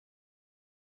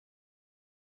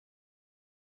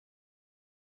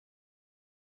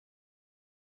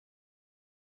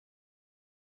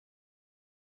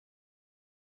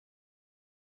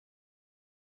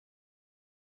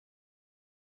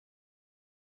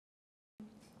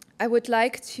I would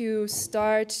like to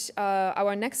start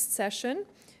our next session,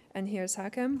 and here's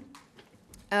Hakem,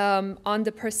 on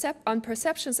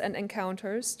perceptions and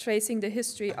encounters, tracing the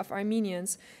history of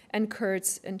Armenians and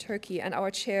Kurds in Turkey. And our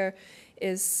chair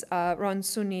is Ron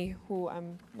Suny, who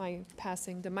I'm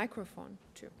passing the microphone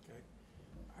to. Okay.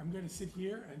 I'm going to sit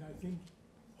here, and I think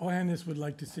Ohannes would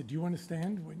like to sit. Do you want to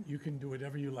stand? You can do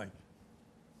whatever you like.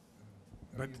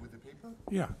 But with the paper?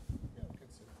 Yeah. Yeah, I can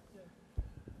sit.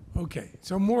 Okay,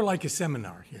 so more like a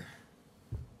seminar here.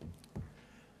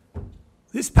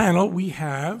 This panel, we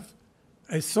have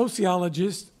a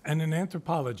sociologist and an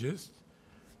anthropologist,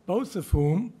 both of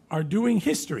whom are doing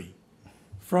history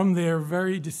from their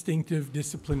very distinctive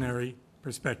disciplinary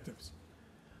perspectives.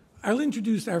 I'll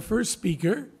introduce our first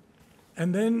speaker,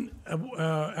 and then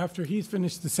after he's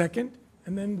finished, the second,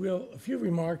 and then a few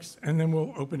remarks, and then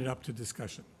we'll open it up to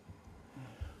discussion.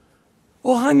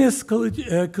 Ohannes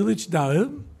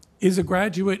Kılıçdağı is a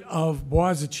graduate of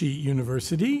Boğaziçi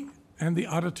University and the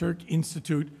Ataturk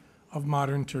Institute of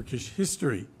Modern Turkish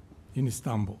History in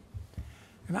Istanbul.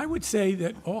 And I would say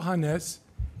that Ohannes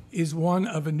is one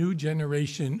of a new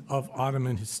generation of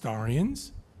Ottoman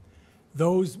historians.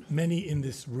 Those many in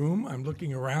this room, I'm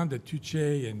looking around at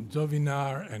Tuğçe and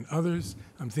Zovinar and others.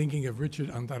 I'm thinking of Richard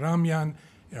Antaramyan,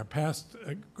 our past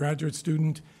graduate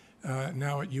student,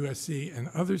 now at USC, and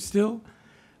others still.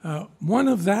 One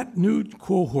of that new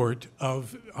cohort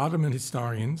of Ottoman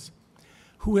historians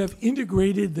who have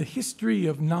integrated the history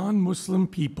of non-Muslim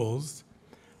peoples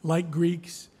like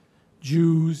Greeks,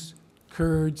 Jews,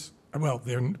 Kurds, well,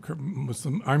 they're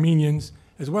Muslim Armenians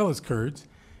as well as Kurds,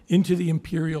 into the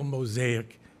imperial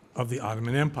mosaic of the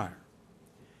Ottoman Empire.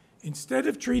 Instead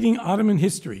of treating Ottoman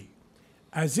history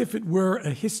as if it were a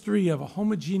history of a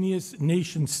homogeneous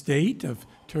nation state of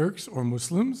Turks or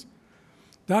Muslims,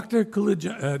 Dr.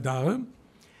 Kılıçdağı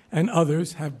and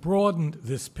others have broadened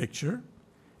this picture.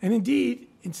 And indeed,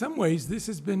 in some ways, this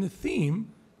has been a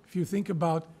theme, if you think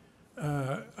about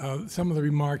some of the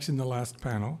remarks in the last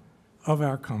panel, of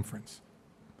our conference.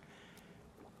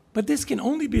 But this can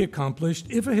only be accomplished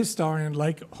if a historian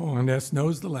like Ohannes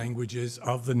knows the languages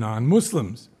of the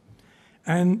non-Muslims.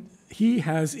 And he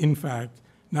has, in fact,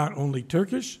 not only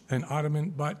Turkish and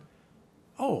Ottoman, but,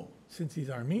 since he's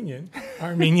Armenian,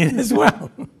 Armenian as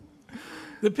well.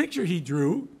 The picture he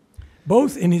drew,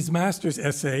 both in his master's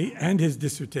essay and his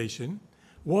dissertation,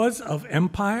 was of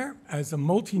empire as a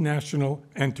multinational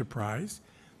enterprise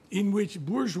in which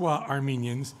bourgeois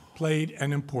Armenians played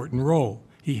an important role.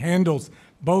 He handles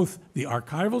both the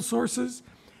archival sources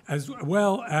as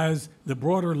well as the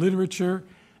broader literature,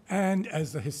 and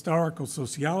as a historical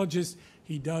sociologist,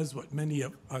 he does what many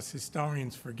of us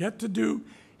historians forget to do.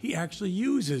 He actually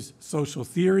uses social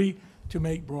theory to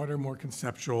make broader, more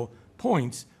conceptual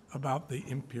points about the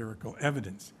empirical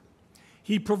evidence.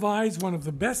 He provides one of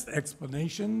the best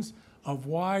explanations of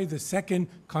why the second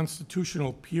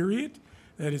constitutional period,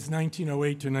 that is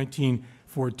 1908 to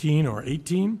 1914 or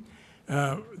 18,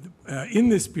 in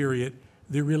this period,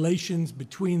 the relations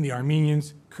between the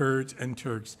Armenians, Kurds, and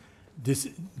Turks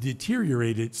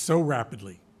deteriorated so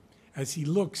rapidly as he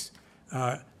looks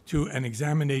to an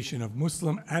examination of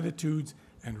Muslim attitudes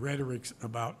and rhetorics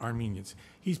about Armenians.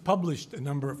 He's published a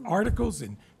number of articles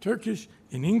in Turkish,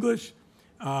 in English.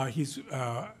 He's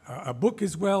a book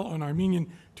as well on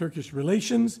Armenian-Turkish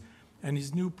relations, and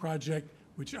his new project,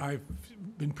 which I've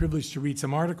been privileged to read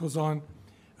some articles on,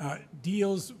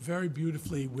 deals very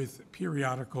beautifully with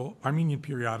Armenian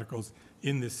periodicals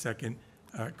in this second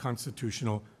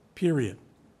constitutional period.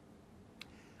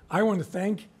 I want to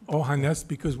thank Ohannes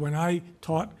because when I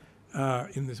taught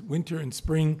in the winter and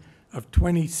spring of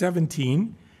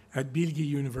 2017 at Bilgi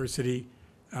University,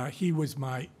 he was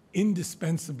my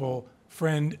indispensable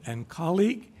friend and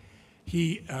colleague.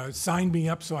 He signed me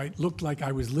up so I looked like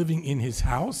I was living in his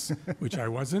house, which I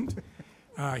wasn't.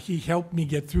 He helped me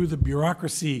get through the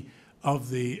bureaucracy of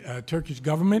the Turkish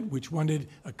government, which wanted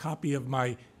a copy of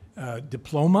my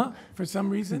diploma for some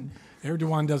reason.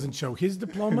 Erdogan doesn't show his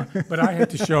diploma, but I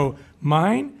had to show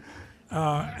mine.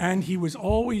 And he was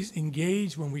always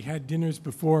engaged when we had dinners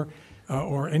before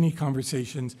or any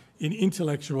conversations in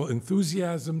intellectual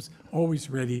enthusiasms,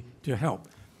 always ready to help.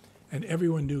 And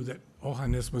everyone knew that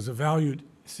Ohannes was a valued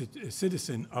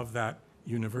citizen of that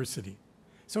university.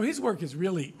 So his work is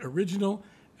really original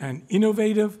and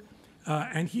innovative,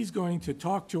 and he's going to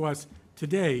talk to us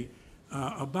today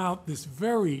about this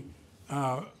very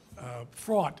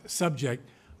fraught subject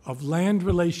of land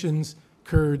relations,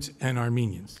 Kurds, and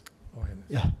Armenians.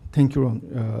 Yeah, thank you,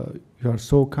 Ron. You are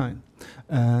so kind.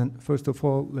 And first of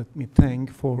all, let me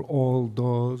thank for all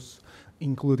those,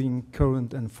 including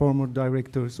current and former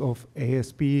directors of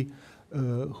ASP,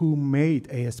 who made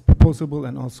ASP possible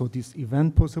and also this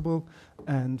event possible,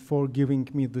 and for giving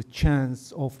me the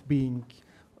chance of being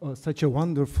such a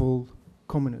wonderful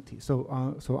community. So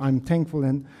I'm thankful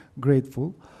and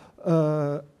grateful.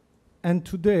 And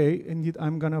today, indeed,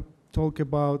 I'm gonna talk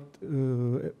about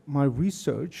my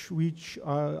research, which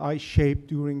I shaped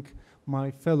during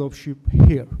my fellowship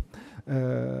here.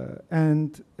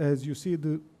 And as you see,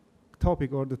 the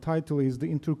topic or the title is the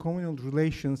Intercommunal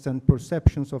Relations and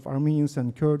Perceptions of Armenians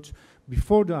and Kurds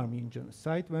Before the Armenian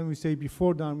Genocide. When we say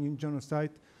before the Armenian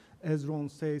Genocide, as Ron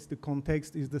says, the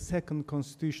context is the second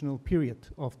constitutional period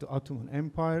of the Ottoman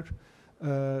Empire,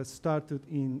 started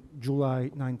in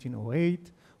July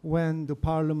 1908, when the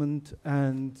parliament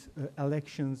and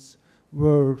elections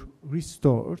were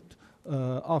restored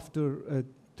after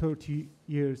 30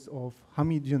 years of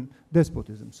Hamidian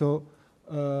despotism. So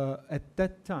at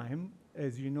that time,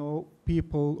 as you know,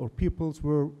 peoples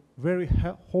were very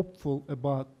hopeful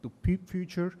about the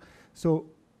future. So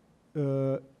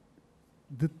the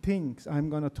things I'm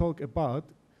going to talk about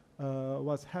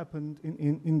was happened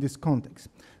in this context.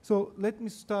 So let me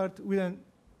start with a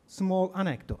small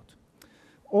anecdote.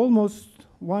 Almost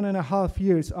 1.5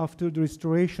 years after the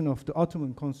restoration of the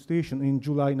Ottoman constitution in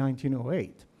July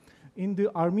 1908, in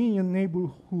the Armenian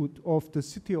neighborhood of the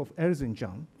city of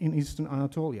Erzincan in eastern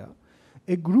Anatolia,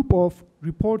 a group of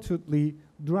reportedly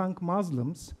drunk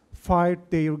Muslims fired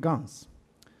their guns.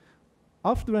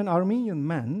 After an Armenian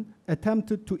man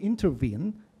attempted to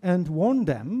intervene and warn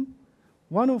them,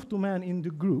 one of the men in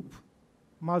the group,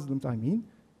 Muslims I mean,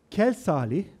 Kel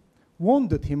Salih,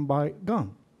 wounded him by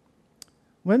gun.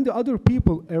 When the other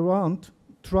people around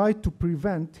tried to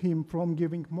prevent him from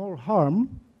giving more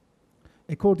harm,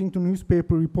 according to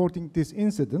newspaper reporting this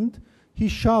incident, he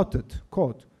shouted,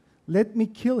 quote, "Let me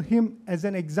kill him as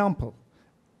an example,"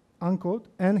 unquote,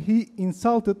 and he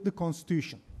insulted the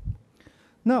constitution.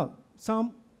 Now,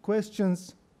 some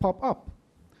questions pop up.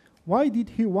 Why did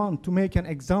he want to make an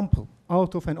example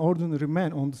out of an ordinary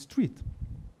man on the street?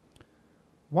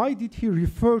 Why did he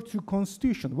refer to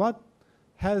constitution? What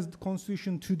has the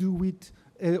constitution to do with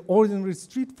an ordinary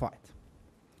street fight?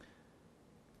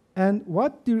 And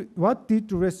what did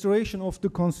the restoration of the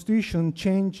constitution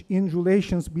change in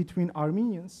relations between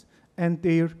Armenians and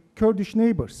their Kurdish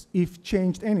neighbors, if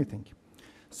changed anything?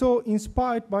 So,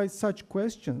 inspired by such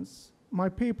questions, my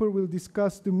paper will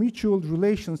discuss the mutual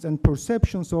relations and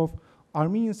perceptions of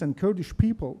Armenians and Kurdish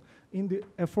people in the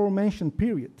aforementioned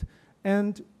period.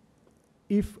 And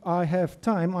if I have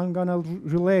time, I'm gonna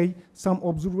relay some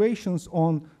observations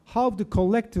on how the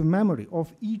collective memory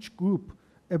of each group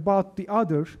about the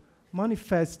other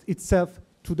manifests itself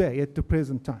today at the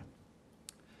present time.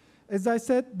 As I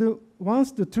said,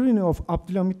 once the tyranny of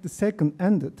Abdülhamit II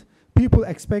ended, people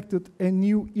expected a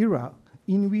new era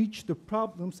in which the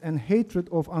problems and hatred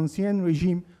of ancien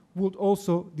regime would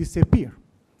also disappear.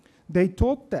 They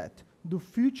thought that the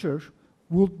future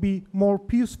would be more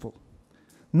peaceful.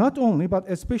 Not only, but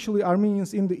especially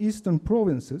Armenians in the eastern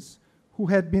provinces, who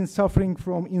had been suffering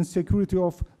from insecurity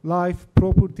of life,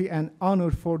 property, and honor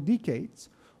for decades,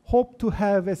 hoped to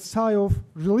have a sigh of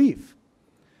relief.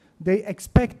 They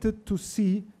expected to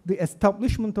see the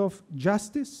establishment of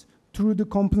justice through the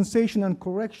compensation and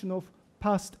correction of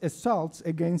past assaults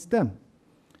against them.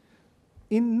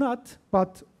 In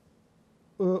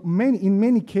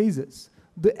many cases,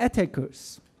 the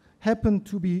attackers happened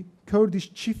to be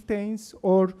Kurdish chieftains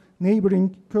or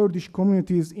neighboring Kurdish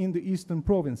communities in the eastern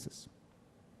provinces.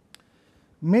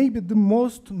 Maybe the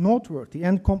most noteworthy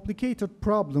and complicated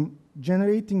problem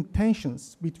generating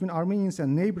tensions between Armenians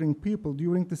and neighboring people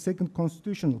during the second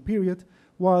constitutional period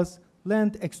was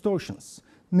land extortions,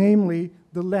 namely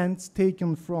the lands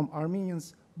taken from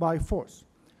Armenians by force.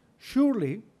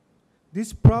 Surely,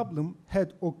 this problem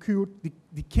had occurred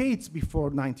decades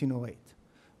before 1908,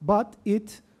 but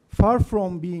it, far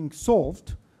from being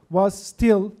solved, was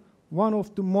still one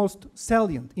of the most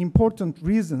salient, important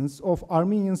reasons of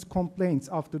Armenians' complaints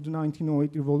after the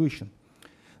 1908 revolution.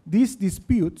 These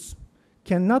disputes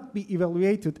cannot be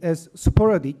evaluated as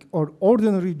sporadic or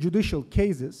ordinary judicial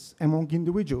cases among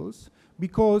individuals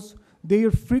because their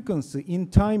frequency in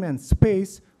time and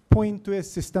space point to a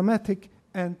systematic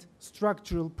and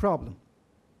structural problem.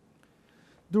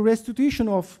 The restitution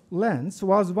of lands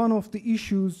was one of the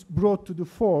issues brought to the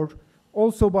fore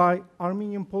also by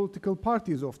Armenian political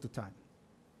parties of the time.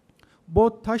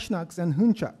 Both Tashnaks and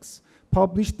Hunchaks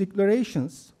published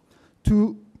declarations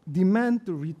to demand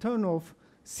the return of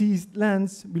seized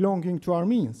lands belonging to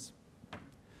Armenians.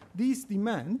 These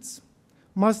demands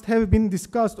must have been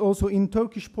discussed also in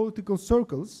Turkish political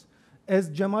circles, as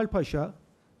Cemal Pasha,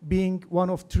 being one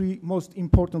of three most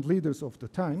important leaders of the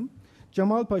time,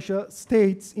 Cemal Pasha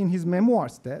states in his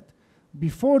memoirs that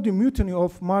before the mutiny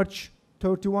of March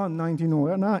 31,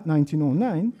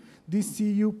 1909, the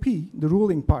CUP, the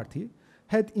ruling party,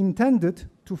 had intended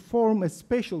to form a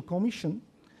special commission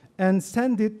and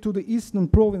send it to the eastern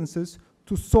provinces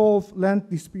to solve land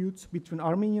disputes between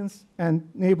Armenians and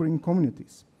neighboring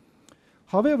communities.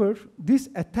 However, this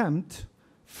attempt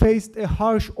faced a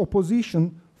harsh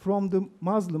opposition from the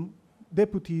Muslim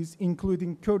deputies,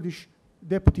 including Kurdish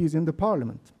deputies in the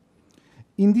parliament.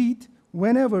 Indeed,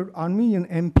 whenever Armenian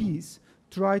MPs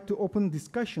tried to open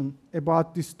discussion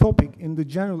about this topic in the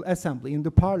General Assembly, in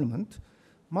the parliament,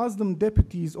 Muslim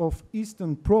deputies of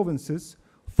eastern provinces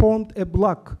formed a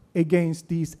bloc against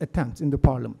these attempts in the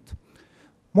parliament.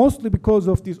 Mostly because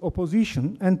of this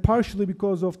opposition and partially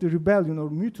because of the rebellion or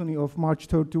mutiny of March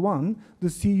 31, the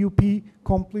CUP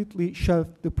completely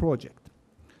shelved the project.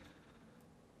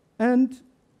 And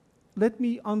let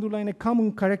me underline a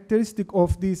common characteristic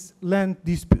of these land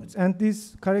disputes, and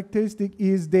this characteristic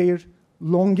is their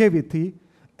longevity,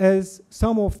 as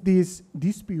some of these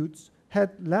disputes had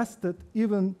lasted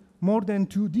even more than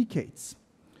 2 decades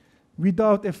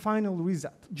without a final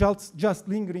result, just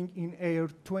lingering in air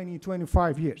 20,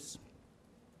 25 years.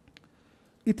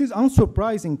 It is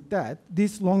unsurprising that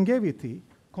this longevity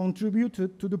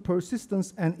contributed to the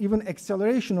persistence and even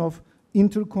acceleration of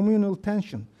intercommunal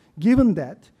tension, given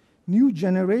that new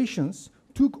generations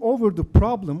took over the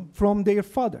problem from their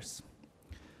fathers.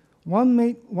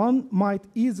 One might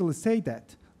easily say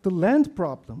that the land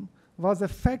problem was a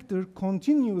factor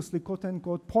continuously, quote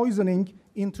unquote, poisoning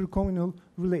intercommunal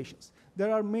relations.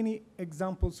 There are many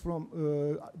examples from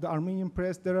the Armenian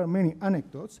press, there are many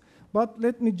anecdotes, but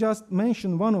let me just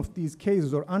mention one of these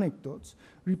cases or anecdotes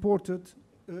reported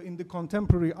in the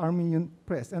contemporary Armenian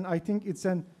press, and I think it's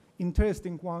an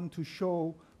interesting one to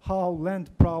show how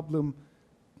land problem,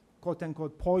 quote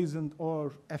unquote, poisoned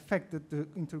or affected the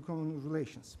intercommunal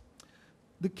relations.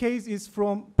 The case is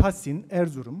from Pasin,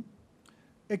 Erzurum.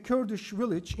 A Kurdish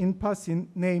village in Pasin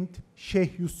named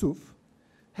Sheikh Yusuf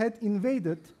had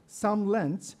invaded some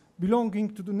lands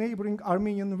belonging to the neighboring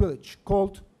Armenian village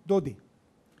called Dodi.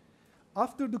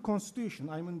 After the constitution,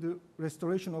 I mean the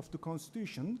restoration of the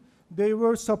constitution, they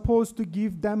were supposed to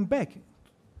give them back.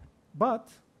 But,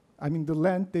 I mean the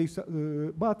land,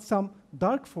 but some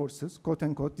dark forces, quote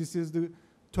unquote, this is the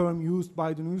term used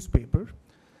by the newspaper,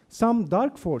 some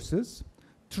dark forces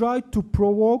tried to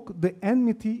provoke the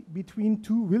enmity between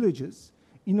 2 villages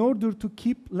in order to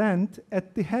keep land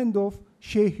at the hand of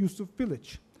Sheikh Yusuf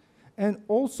village. And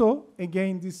also,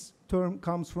 again, this term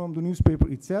comes from the newspaper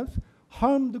itself,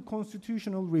 harm the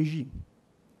constitutional regime.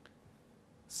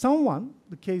 Someone,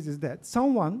 the case is that,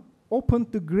 someone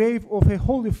opened the grave of a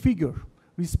holy figure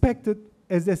respected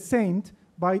as a saint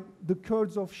by the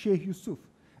Kurds of Sheikh Yusuf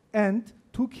and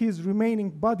took his remaining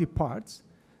body parts,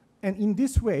 and in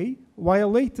this way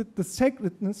violated the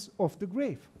sacredness of the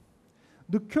grave.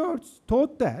 The Kurds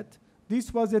thought that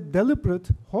this was a deliberate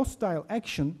hostile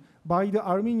action by the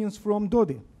Armenians from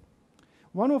Dodi.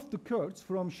 One of the Kurds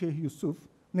from Sheikh Yusuf,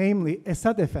 namely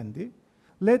Esad Efendi,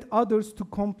 led others to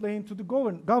complain to the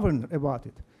governor about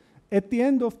it. At the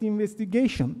end of the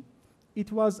investigation,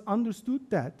 it was understood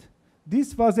that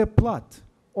this was a plot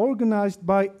organized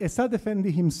by Esad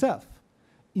Efendi himself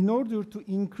in order to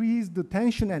increase the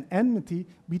tension and enmity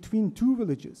between 2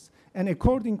 villages and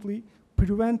accordingly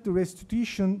prevent the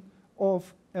restitution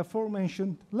of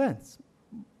aforementioned lands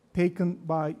taken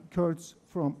by Kurds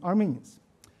from Armenians.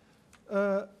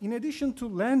 In addition to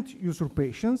land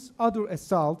usurpations, other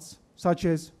assaults such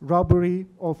as robbery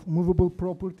of movable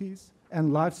properties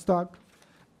and livestock,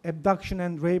 abduction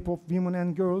and rape of women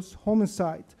and girls,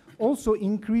 homicide, also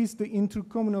increased the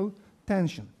intercommunal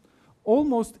tension.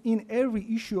 Almost in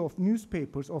every issue of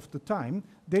newspapers of the time,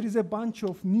 there is a bunch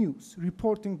of news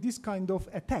reporting this kind of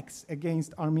attacks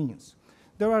against Armenians.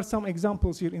 There are some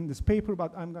examples here in this paper,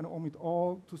 but I'm going to omit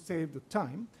all to save the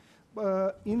time.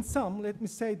 In sum, let me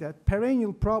say that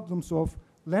perennial problems of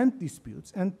land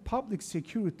disputes and public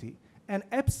security and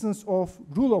absence of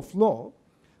rule of law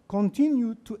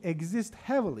continued to exist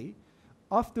heavily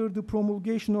after the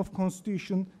promulgation of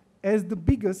Constitution as the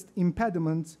biggest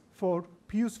impediments for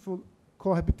peaceful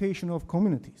cohabitation of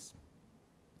communities.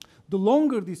 The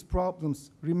longer these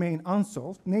problems remain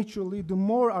unsolved, naturally, the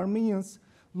more Armenians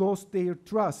lost their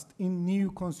trust in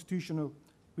new constitutional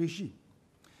regime.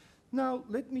 Now,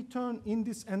 let me turn in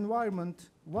this environment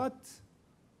what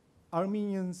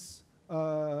Armenians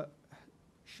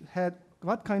had,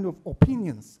 what kind of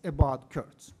opinions about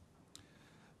Kurds.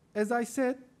 As I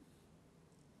said,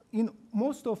 in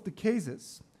most of the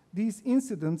cases,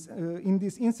 in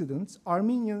these incidents,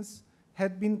 Armenians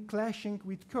had been clashing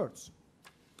with Kurds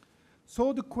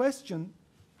So the question,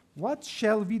 what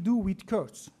shall we do with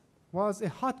Kurds, was a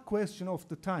hot question of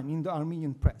the time in the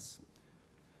Armenian press.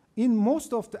 In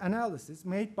most of the analysis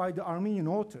made by the Armenian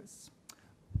authors,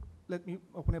 let me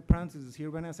open a parenthesis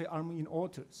here. When I say Armenian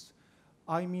authors,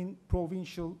 I mean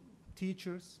provincial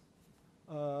teachers,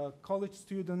 college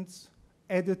students,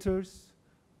 editors,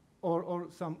 or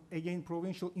some, again,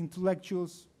 provincial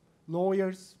intellectuals,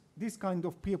 lawyers, this kind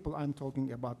of people I'm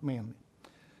talking about mainly.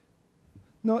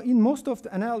 Now, in most of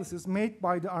the analysis made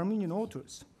by the Armenian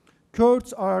authors,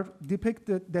 Kurds are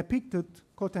depicted,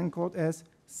 quote unquote, as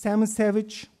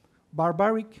semi-savage,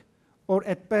 barbaric, or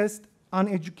at best,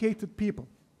 uneducated people.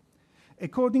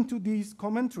 According to these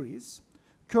commentaries,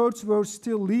 Kurds were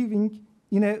still living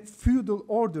in a feudal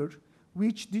order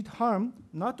which did harm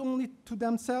not only to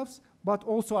themselves, but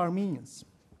also Armenians.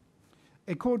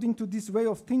 According to this way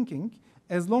of thinking,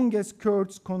 as long as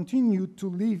Kurds continued to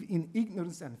live in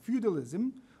ignorance and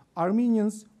feudalism,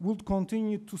 Armenians would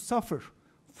continue to suffer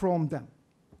from them.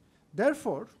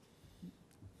 Therefore,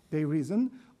 they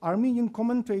reason, Armenian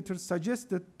commentators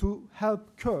suggested to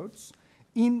help Kurds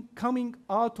in coming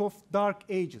out of dark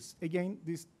ages. Again,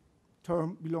 this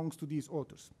term belongs to these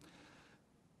authors,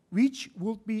 which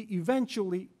would be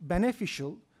eventually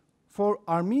beneficial for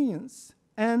Armenians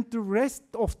and the rest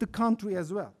of the country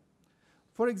as well.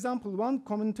 For example, one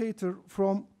commentator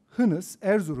from Ohannes,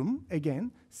 Erzurum,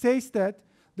 again, says that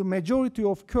the majority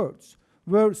of Kurds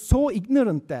were so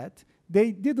ignorant that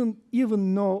they didn't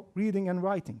even know reading and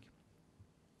writing.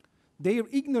 Their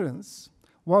ignorance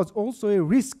was also a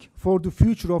risk for the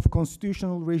future of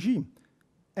constitutional regime,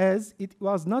 as it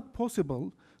was not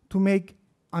possible to make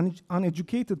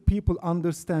uneducated people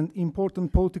understand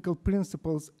important political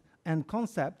principles and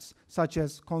concepts such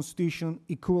as constitution,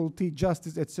 equality,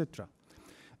 justice, etc.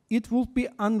 It would be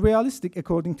unrealistic,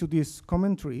 according to these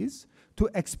commentaries, to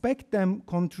expect them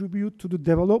contribute to the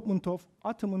development of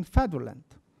Ottoman fatherland.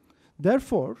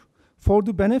 Therefore, for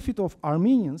the benefit of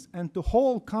Armenians and the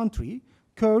whole country,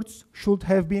 Kurds should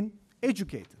have been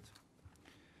educated.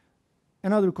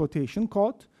 Another quotation,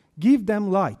 quote, "Give them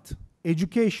light,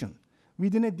 education.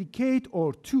 Within a decade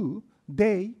or two,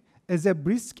 they, as a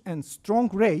brisk and strong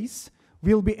race,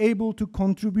 will be able to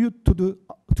contribute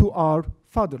to our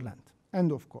fatherland."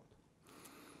 End of quote.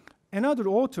 Another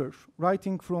author,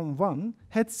 writing from Van,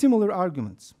 had similar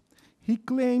arguments. He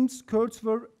claims Kurds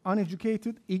were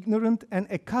uneducated, ignorant, and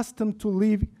accustomed to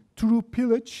live through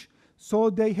pillage, so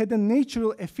they had a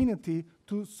natural affinity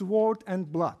to sword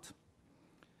and blood.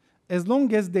 As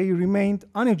long as they remained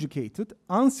uneducated,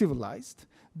 uncivilized,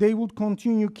 they would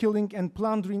continue killing and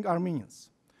plundering Armenians.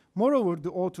 Moreover,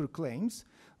 the author claims,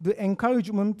 the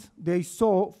encouragement they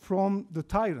saw from the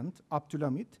tyrant,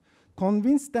 Abdülhamit,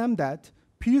 convinced them that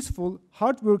peaceful,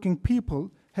 hardworking people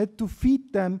had to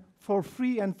feed them for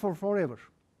free and for forever.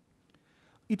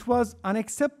 It was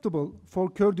unacceptable for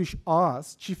Kurdish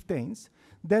Ağas, chieftains,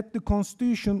 that the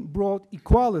constitution brought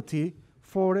equality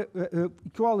for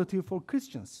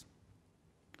Christians.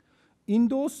 In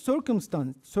those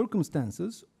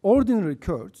circumstances, ordinary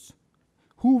Kurds,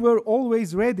 who were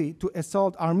always ready to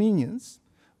assault Armenians,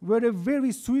 were a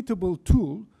very suitable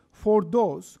tool for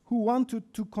those who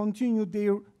wanted to continue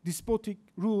their despotic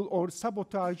rule or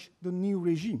sabotage the new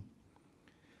regime.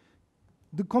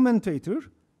 The commentator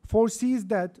foresees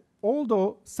that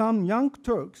although some young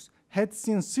Turks had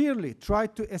sincerely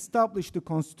tried to establish the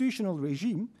constitutional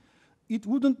regime, it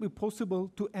wouldn't be possible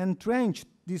to entrench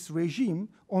this regime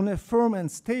on a firm and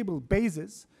stable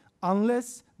basis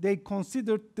unless they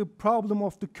considered the problem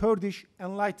of the Kurdish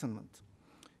enlightenment.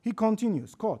 He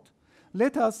continues, quote,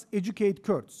 "Let us educate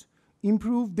Kurds,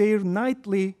 improve their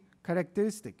knightly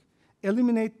characteristic,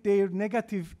 eliminate their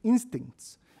negative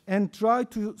instincts, and try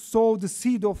to sow the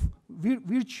seed of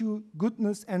virtue,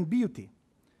 goodness, and beauty.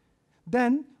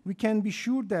 Then we can be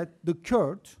sure that the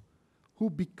Kurd,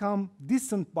 who become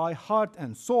decent by heart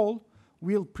and soul,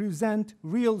 will present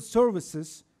real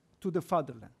services to the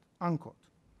fatherland," unquote.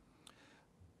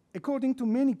 According to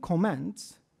many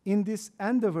comments, in this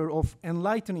endeavor of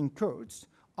enlightening Kurds,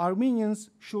 Armenians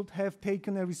should have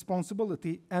taken a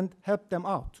responsibility and helped them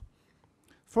out.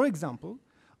 For example,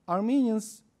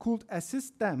 Armenians could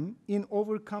assist them in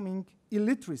overcoming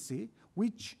illiteracy,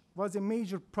 which was a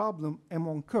major problem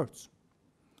among Kurds.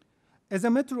 As a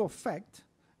matter of fact,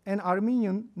 an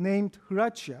Armenian named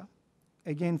Hracia,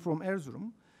 again from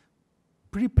Erzurum,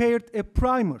 prepared a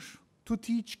primer to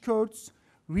teach Kurds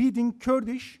reading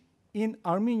Kurdish in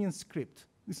Armenian script.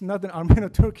 It's not an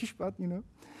Armeno-Turkish, but you know.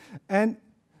 And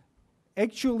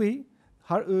actually,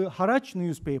 Haraç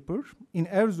newspaper in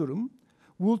Erzurum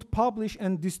would publish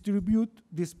and distribute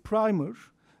this primer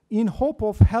in hope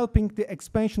of helping the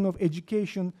expansion of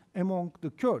education among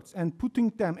the Kurds and putting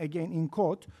them, again in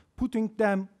quote, putting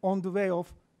them on the way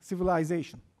of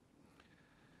civilization.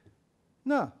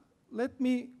 Now, let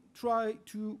me try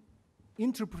to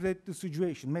interpret the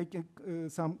situation, make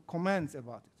some comments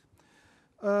about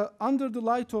it. Under the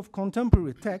light of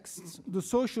contemporary texts, the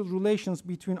social relations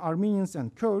between Armenians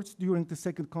and Kurds during the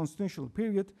Second Constitutional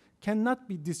Period cannot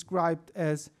be described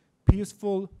as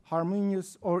peaceful,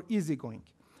 harmonious, or easygoing.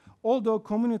 Although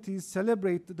communities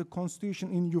celebrate the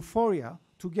constitution in euphoria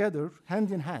together, hand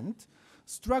in hand,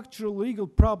 structural legal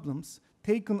problems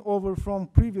taken over from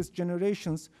previous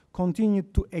generations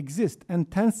continued to exist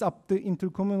and tense up the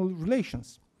intercommunal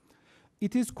relations.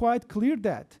 It is quite clear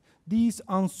that these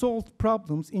unsolved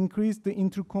problems increased the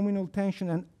intercommunal tension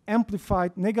and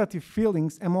amplified negative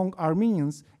feelings among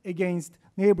Armenians against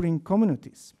neighboring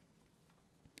communities.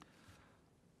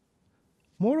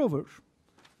 Moreover,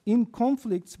 in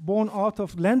conflicts born out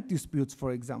of land disputes,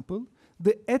 for example,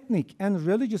 the ethnic and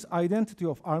religious identity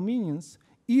of Armenians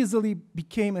easily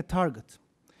became a target.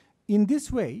 In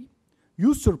this way,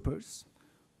 usurpers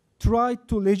tried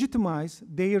to legitimize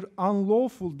their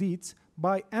unlawful deeds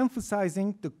by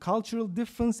emphasizing the cultural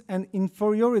difference and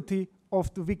inferiority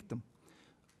of the victim.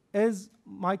 As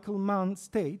Michael Mann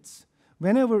states,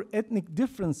 whenever ethnic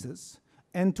differences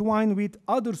entwine with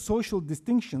other social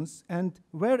distinctions and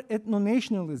where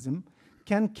ethno-nationalism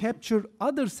can capture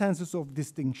other senses of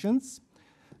distinctions,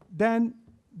 then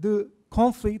the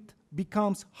conflict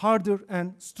becomes harder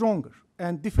and stronger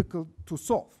and difficult to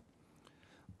solve.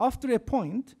 After a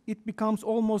point, it becomes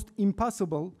almost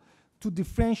impossible to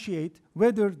differentiate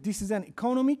whether this is an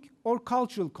economic or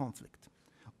cultural conflict,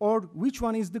 or which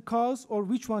one is the cause or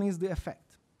which one is the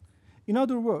effect. In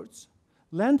other words,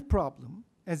 land problem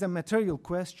as a material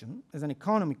question, as an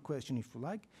economic question if you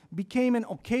like, became an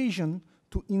occasion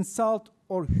to insult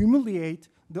or humiliate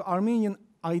the Armenian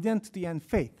identity and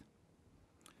faith.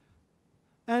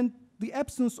 And the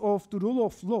absence of the rule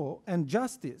of law and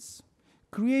justice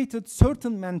created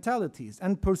certain mentalities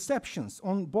and perceptions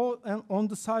on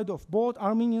the side of both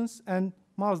Armenians and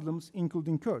Muslims,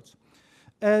 including Kurds.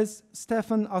 As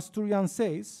Stefan Asturian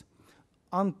says,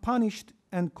 unpunished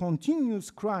and continuous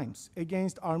crimes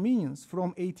against Armenians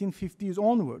from 1850s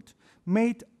onward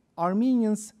made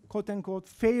Armenians, quote-unquote,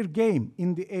 fair game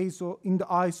in the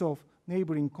eyes of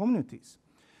neighboring communities.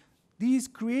 These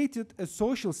created a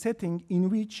social setting in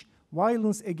which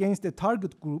violence against a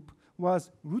target group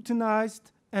was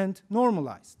routinized and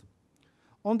normalized.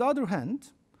 On the other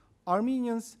hand,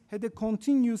 Armenians had a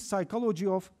continuous psychology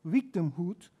of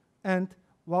victimhood and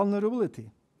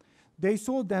vulnerability. They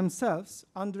saw themselves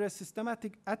under a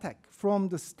systematic attack from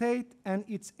the state and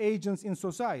its agents in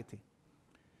society.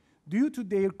 Due to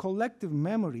their collective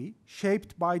memory,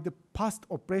 shaped by the past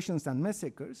oppressions and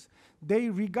massacres, they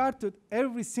regarded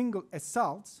every single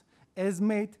assault as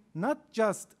made not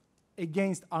just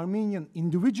against Armenian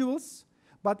individuals,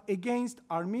 but against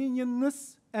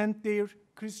Armenianness and their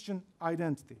Christian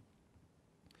identity.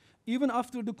 Even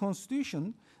after the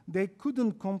constitution, they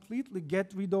couldn't completely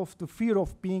get rid of the fear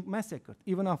of being massacred,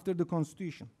 even after the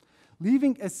constitution.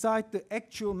 Leaving aside the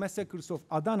actual massacres of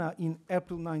Adana in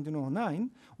April 1909,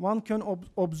 one can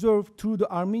observe through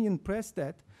the Armenian press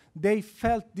that they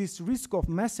felt this risk of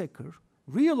massacre,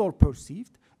 real or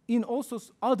perceived, in also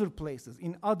other places,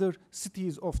 in other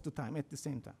cities of the time at the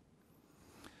same time.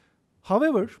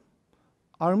 However,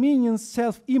 Armenians'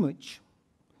 self-image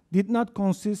did not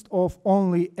consist of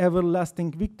only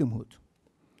everlasting victimhood.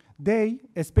 They,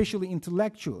 especially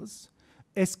intellectuals,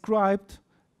 ascribed,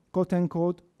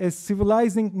 quote-unquote, a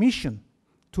civilizing mission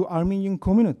to Armenian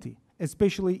community,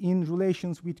 especially in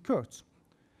relations with Kurds.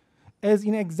 As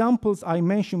in examples I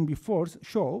mentioned before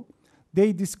show,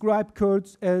 they describe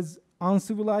Kurds as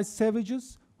uncivilized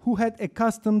savages who had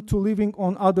accustomed to living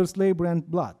on others' labor and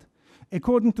blood.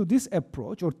 According to this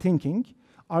approach or thinking,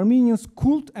 Armenians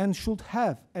could and should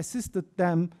have assisted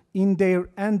them in their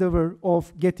endeavor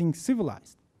of getting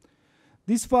civilized.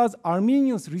 This was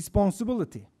Armenians'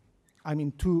 responsibility,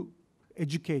 to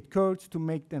educate Kurds, to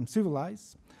make them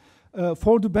civilized,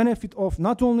 for the benefit of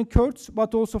not only Kurds,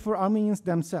 but also for Armenians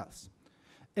themselves.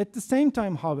 At the same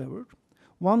time, however,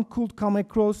 one could come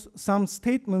across some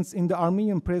statements in the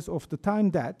Armenian press of the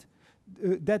time that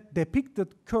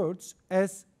depicted Kurds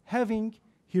as having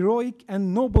heroic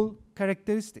and noble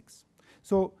characteristics.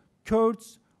 So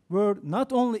Kurds were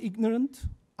not only ignorant,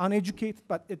 uneducated,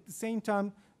 but at the same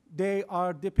time, they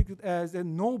are depicted as a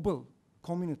noble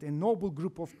community, a noble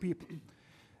group of people.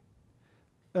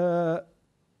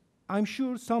 I'm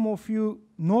sure some of you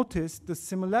noticed the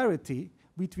similarity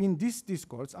between this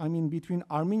discourse, between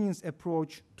Armenians'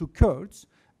 approach to Kurds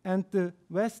and the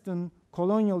Western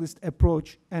colonialist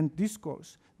approach and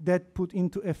discourse that put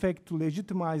into effect to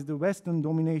legitimize the Western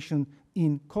domination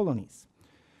in colonies.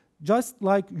 Just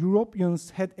like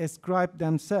Europeans had ascribed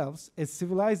themselves a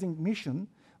civilizing mission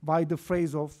by the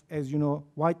phrase of, as you know,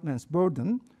 white man's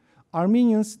burden,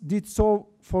 Armenians did so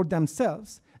for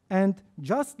themselves, and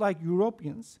just like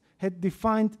Europeans had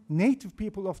defined native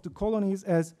people of the colonies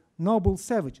as noble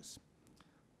savages.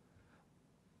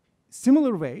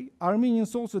 Similar way,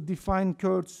 Armenians also define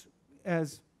Kurds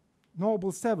as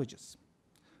noble savages.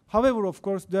 However, of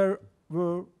course, there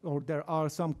are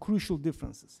some crucial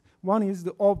differences. One is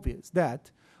the obvious,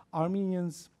 that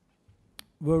Armenians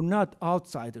were not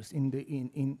outsiders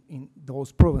in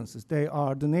those provinces. They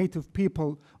are the native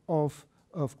people of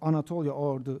Anatolia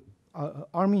or the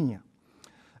Armenia.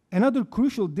 Another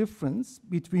crucial difference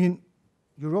between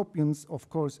Europeans, of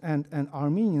course, and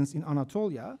Armenians in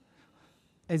Anatolia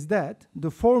is that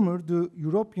the former, the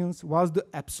Europeans, was the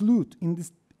absolute,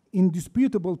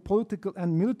 indisputable political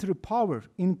and military power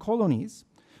in colonies,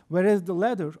 whereas the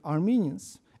latter,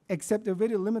 Armenians, except a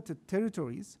very limited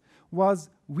territories, was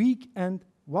weak and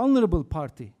vulnerable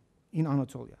party in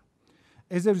Anatolia.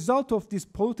 As a result of this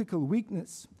political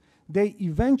weakness, they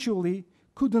eventually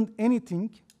couldn't anything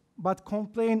but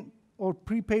complain or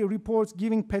prepay reports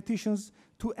giving petitions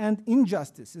to end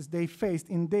injustices they faced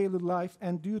in daily life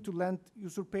and due to land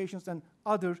usurpations and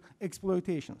other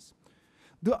exploitations.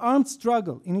 The armed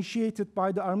struggle initiated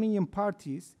by the Armenian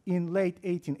parties in late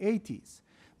 1880s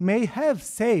may have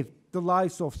saved the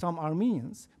lives of some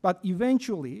Armenians, but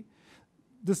eventually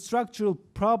the structural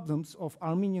problems of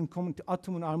Armenian community,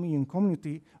 Ottoman Armenian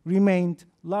community, remained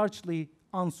largely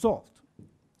unsolved,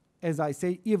 as I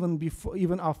say, even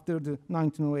after the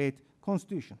 1908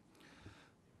 constitution.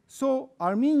 So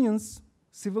Armenians'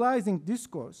 civilizing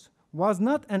discourse was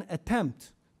not an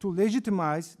attempt to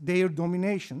legitimize their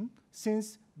domination,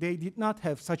 since they did not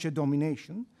have such a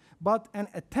domination, but an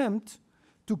attempt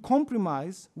to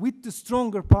compromise with the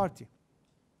stronger party.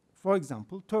 For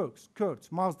example, Turks,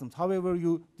 Kurds, Muslims, however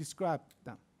you describe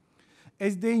them.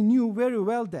 As they knew very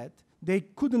well that they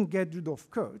couldn't get rid of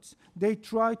Kurds, they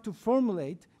tried to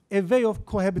formulate a way of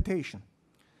cohabitation.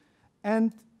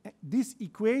 And this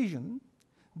equation,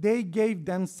 they gave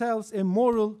themselves a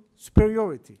moral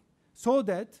superiority, so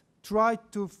that tried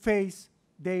to face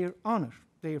their honor,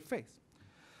 their faith.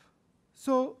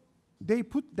 So they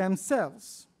put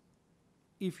themselves,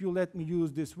 if you let me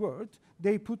use this word,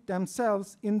 they put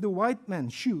themselves in the white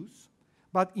man's shoes,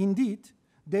 but indeed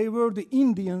they were the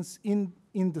Indians in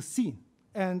the scene,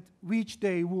 and which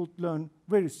they would learn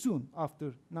very soon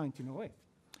after 1908.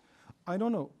 I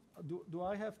don't know, do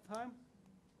I have time?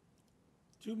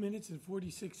 2 minutes and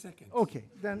 46 seconds. Okay,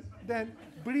 then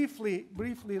briefly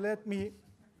let me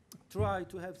try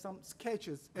to have some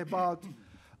sketches about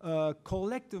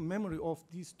collective memory of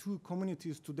these two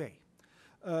communities today.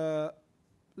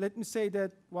 Let me say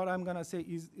that what I'm gonna say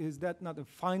is that not the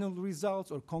final results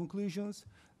or conclusions.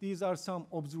 These are some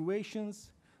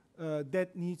observations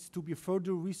that needs to be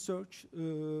further researched,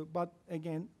 but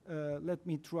again, let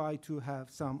me try to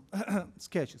have some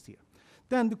sketches here.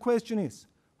 Then the question is,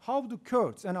 how do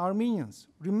Kurds and Armenians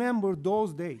remember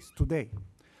those days today?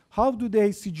 How do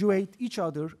they situate each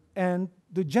other and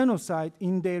the genocide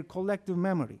in their collective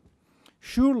memory?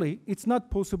 Surely it's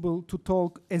not possible to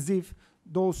talk as if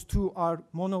those two are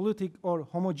monolithic or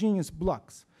homogeneous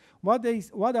blocks.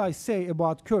 What I say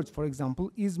about Kurds, for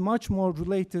example, is much more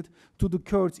related to the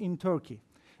Kurds in Turkey,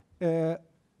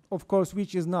 of course,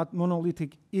 which is not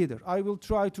monolithic either. I will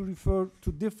try to refer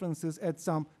to differences at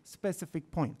some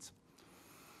specific points.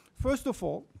 First of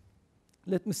all,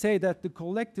 let me say that the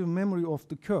collective memory of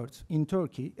the Kurds in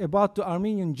Turkey about the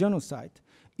Armenian genocide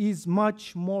is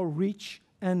much more rich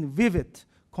and vivid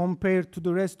compared to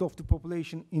the rest of the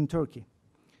population in Turkey.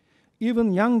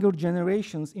 Even younger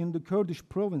generations in the Kurdish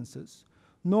provinces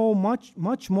know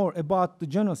much more about the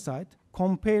genocide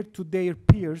compared to their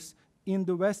peers in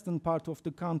the western part of the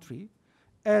country,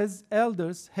 as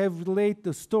elders have relayed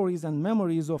the stories and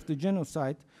memories of the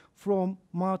genocide from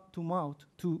mouth to mouth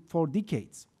for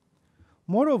decades.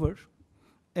 Moreover,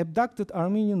 abducted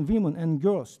Armenian women and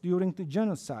girls during the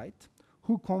genocide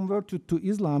who converted to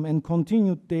Islam and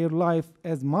continued their life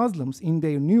as Muslims in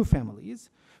their new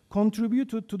families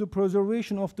contributed to the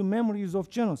preservation of the memories of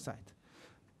genocide.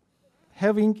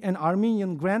 Having an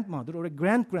Armenian grandmother or a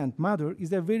grand-grandmother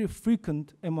is a very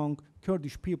frequent among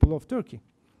Kurdish people of Turkey.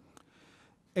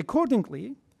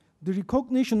 Accordingly, the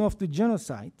recognition of the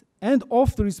genocide and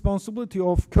of the responsibility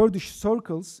of Kurdish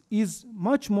circles is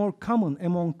much more common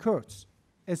among Kurds,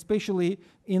 especially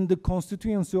in the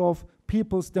constituency of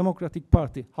People's Democratic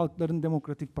Party, Halkların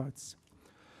Democratic Partisi.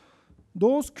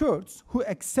 Those Kurds who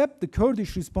accept the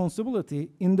Kurdish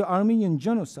responsibility in the Armenian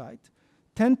genocide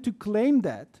tend to claim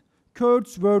that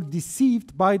Kurds were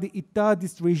deceived by the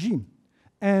Ittihadist regime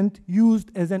and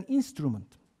used as an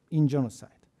instrument in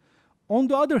genocide. On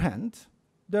the other hand,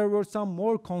 there were some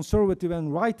more conservative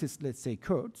and rightist, let's say,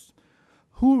 Kurds,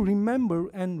 who remember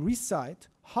and recite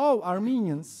how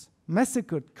Armenians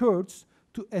massacred Kurds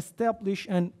to establish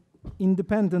an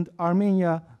independent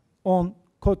Armenia on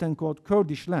quote-unquote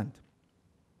Kurdish land.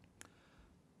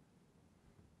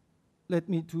 Let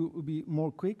me to be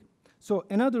more quick. So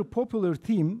another popular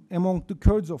theme among the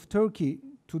Kurds of Turkey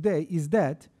today is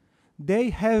that they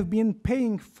have been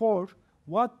paying for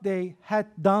what they had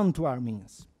done to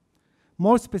Armenians.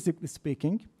 More specifically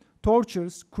speaking,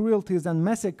 tortures, cruelties, and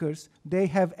massacres they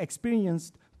have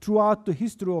experienced throughout the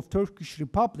history of Turkish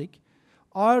Republic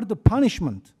are the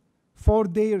punishment for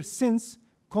their sins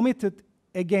committed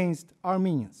against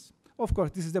Armenians. Of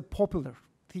course, this is a popular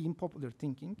theme, popular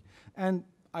thinking, and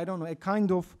I don't know, a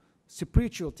kind of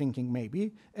spiritual thinking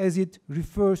maybe, as it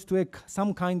refers to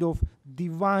some kind of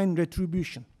divine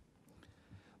retribution.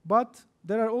 But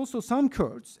there are also some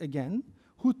Kurds, again,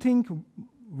 who think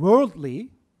worldly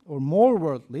or more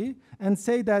worldly and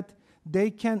say that they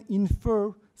can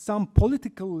infer some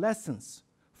political lessons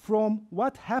from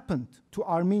what happened to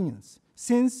Armenians,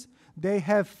 since they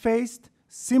have faced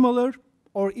similar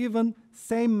or even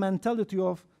same mentality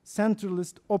of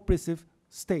centralist oppressive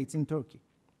states in Turkey.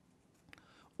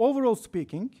 Overall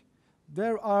speaking,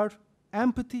 there are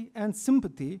empathy and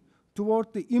sympathy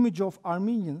toward the image of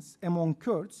Armenians among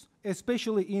Kurds,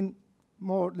 especially in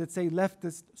more, let's say,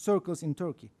 leftist circles in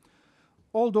Turkey.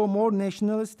 Although more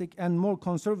nationalistic and more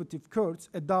conservative Kurds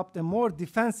adopt a more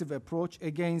defensive approach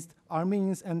against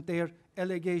Armenians and their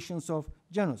allegations of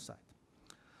genocide.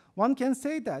 One can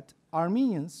say that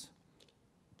Armenians,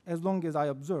 as long as I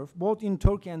observe, both in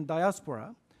Turkey and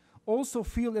diaspora, also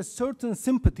feel a certain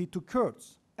sympathy to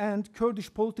Kurds and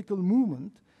Kurdish political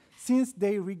movement, since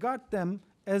they regard them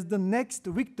as the next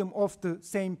victim of the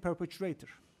same perpetrator.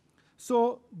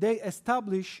 So they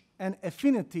establish an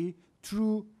affinity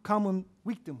through common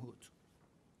victimhood.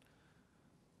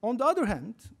 On the other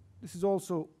hand, this is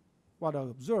also what I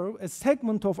observe, a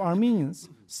segment of Armenians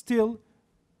still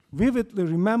vividly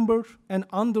remember and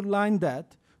underline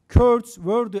that Kurds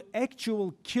were the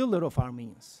actual killer of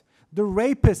Armenians, the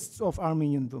rapists of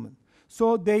Armenian women.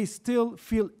 So they still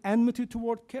feel enmity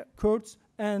toward Kurds,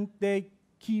 and they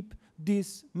keep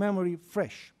this memory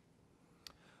fresh.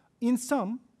 In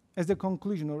sum, as a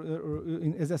conclusion or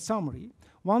as a summary,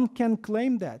 one can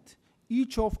claim that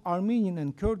each of Armenian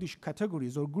and Kurdish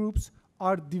categories or groups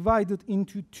are divided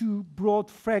into two broad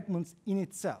fragments in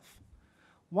itself.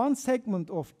 One segment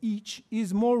of each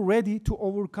is more ready to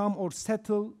overcome or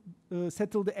settle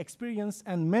the experience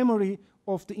and memory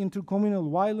of the intercommunal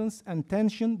violence and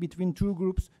tension between two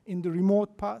groups in the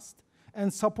remote past,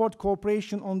 and support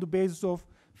cooperation on the basis of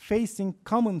facing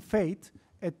common fate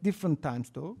at different times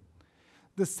though.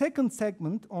 The second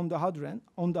segment, on the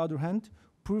other hand,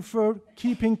 prefer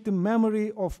keeping the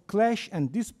memory of clash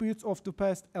and disputes of the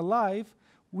past alive,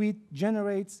 which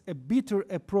generates a bitter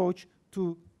approach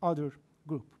to other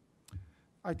group.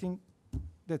 I think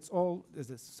that's all as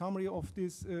a summary of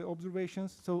these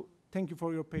observations. So thank you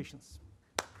for your patience.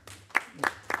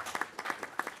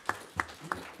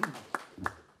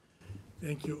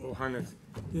 Thank you, Ohannes.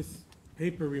 This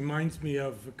paper reminds me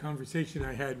of a conversation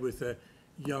I had with a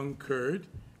young Kurd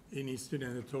in Eastern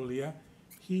Anatolia.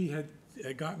 He had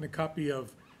gotten a copy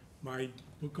of my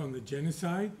book on the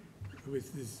genocide,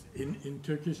 with this in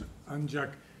Turkish,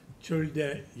 Ancak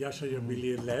çölde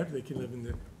yaşayabilirler. They can live in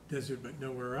the desert but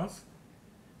nowhere else.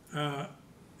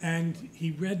 And he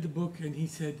read the book and he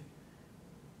said,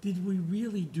 "Did we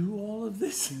really do all of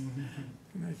this?"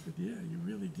 And I said, "Yeah, you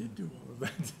really did do all of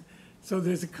that." So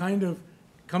there's a kind of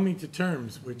coming to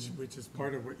terms, which is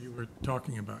part of what you were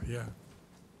talking about, yeah.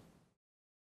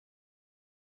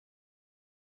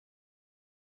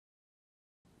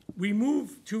 We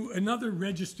move to another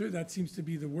register, that seems to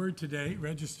be the word today,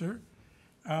 register,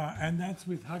 and that's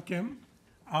with Hakem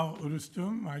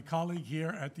Al-Rustom, my colleague here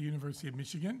at the University of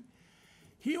Michigan.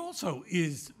 He also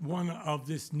is one of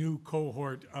this new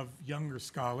cohort of younger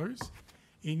scholars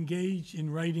engaged in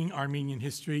writing Armenian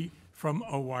history from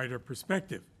a wider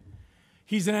perspective.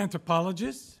 He's an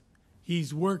anthropologist.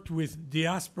 He's worked with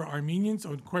diaspora Armenians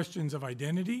on questions of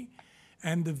identity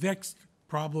and the vexed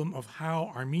problem of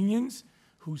how Armenians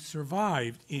who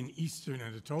survived in Eastern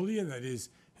Anatolia, that is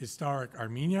historic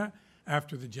Armenia,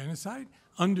 after the genocide,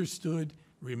 understood,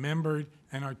 remembered,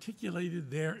 and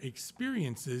articulated their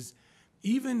experiences,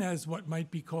 even as what might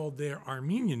be called their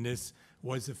Armenianness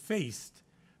was effaced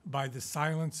by the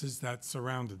silences that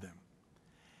surrounded them.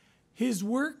 His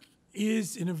work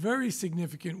is, in a very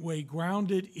significant way,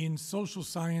 grounded in social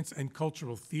science and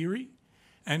cultural theory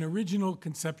and original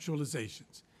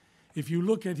conceptualizations. If you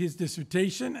look at his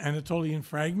dissertation, Anatolian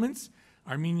Fragments,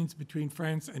 Armenians Between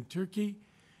France and Turkey,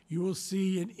 you will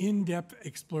see an in-depth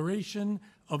exploration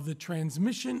of the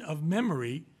transmission of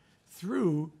memory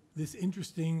through this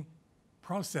interesting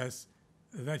process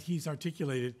that he's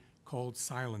articulated called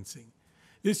silencing.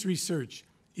 This research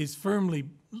is firmly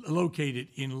located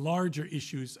in larger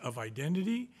issues of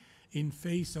identity in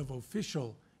face of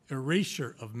official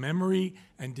erasure of memory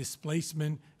and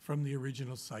displacement from the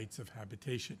original sites of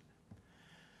habitation.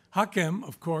 Hakem,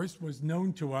 of course, was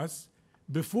known to us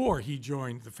before he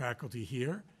joined the faculty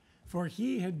here, for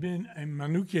he had been a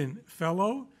Manoogian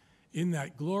fellow in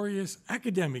that glorious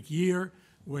academic year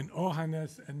when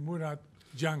Ohannes and Murat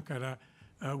Cankara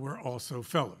were also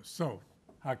fellows. So,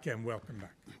 Hakem, welcome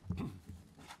back.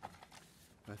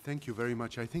 Thank you very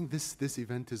much. I think this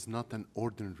event is not an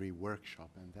ordinary workshop,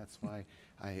 and that's why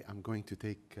I'm going to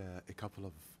take a couple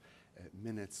of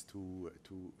minutes to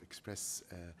express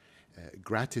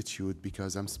gratitude,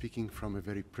 because I'm speaking from a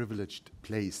very privileged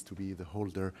place to be the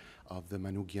holder of the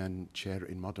Manoogian Chair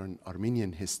in Modern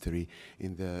Armenian History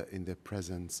in the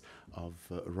presence of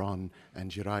Ron and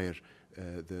Girair,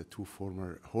 the two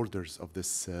former holders of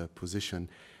this position.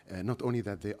 Not only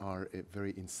that they are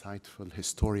very insightful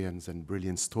historians and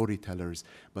brilliant storytellers,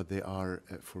 but they are,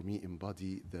 for me,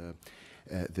 embody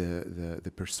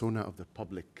the persona of the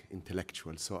public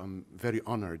intellectual. So I'm very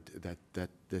honored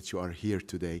that you are here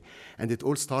today. And it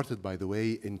all started, by the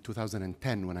way, in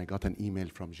 2010 when I got an email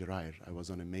from Girair. I was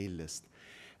on a mail list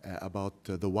about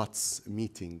the Watts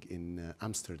meeting in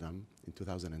Amsterdam in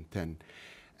 2010.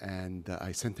 And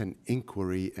I sent an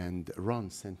inquiry, and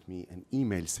Ron sent me an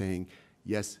email saying,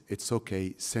 yes, it's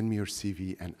okay, send me your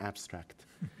CV and abstract.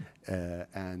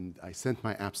 And I sent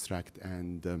my abstract,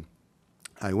 and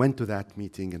I went to that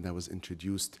meeting, and I was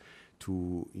introduced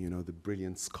to the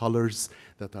brilliant scholars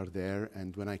that are there.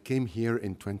 And when I came here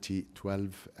in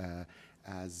 2012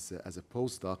 as a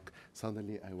postdoc,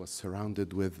 suddenly I was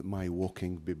surrounded with my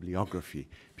walking bibliography,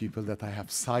 people that I have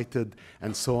cited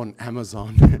and so on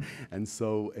Amazon. And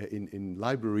so in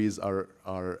libraries are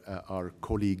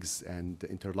colleagues and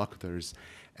interlocutors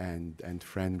and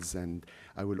friends. And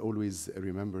I will always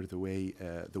remember the way,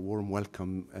 the warm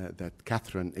welcome that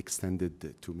Catherine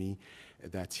extended to me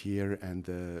that year, and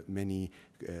the many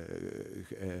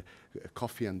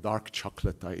coffee and dark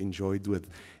chocolate I enjoyed with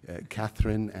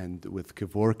Catherine and with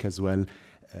Kevork as well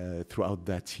throughout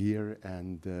that year.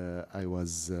 And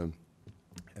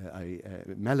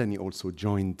Melanie also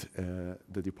joined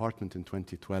the department in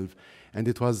 2012, and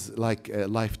it was like a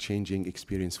life-changing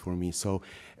experience for me. So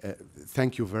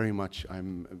thank you very much.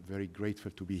 I'm very grateful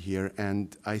to be here.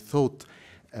 And I thought,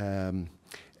 and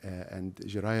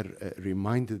Girair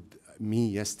reminded me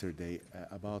yesterday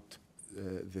about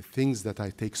the things that I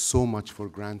take so much for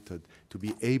granted to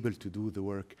be able to do the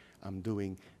work I'm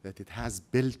doing, that it has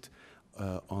built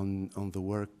on the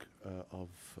work of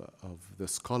the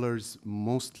scholars,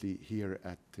 mostly here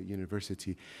at the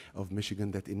University of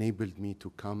Michigan, that enabled me to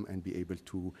come and be able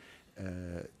to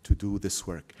do this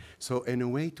work. So in a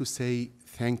way to say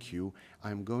thank you,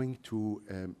 I'm going to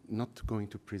not going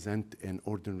to present an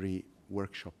ordinary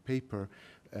workshop paper,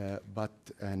 but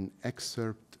an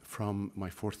excerpt from my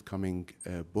forthcoming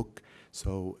book.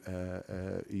 So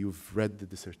you've read the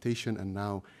dissertation, and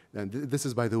now, and this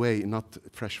is, by the way, not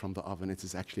fresh from the oven. It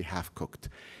is actually half cooked,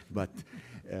 but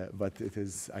it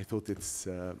is. I thought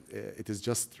it is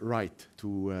just right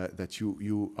to that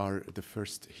you are the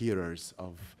first hearers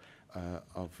of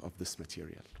this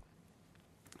material.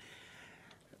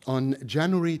 On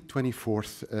January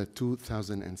 24th,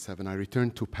 2007, I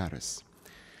returned to Paris.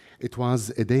 It was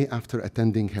a day after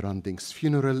attending Hrant's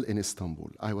funeral in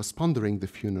Istanbul. I was pondering the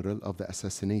funeral of the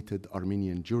assassinated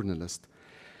Armenian journalist.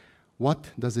 What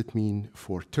does it mean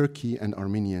for Turkey and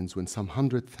Armenians when some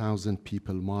 100,000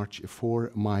 people march a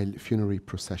 4-mile funerary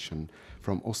procession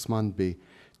from Osman Bey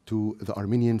to the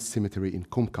Armenian cemetery in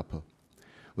Kumkapı,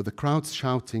 with the crowds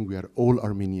shouting, "We are all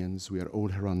Armenians, we are all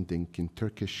Hrant in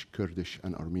Turkish, Kurdish,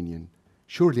 and Armenian"?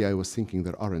 Surely I was thinking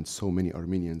there aren't so many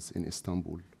Armenians in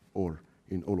Istanbul or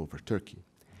in all over Turkey.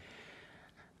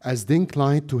 As Dink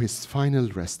lied to his final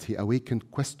rest, he awakened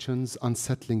questions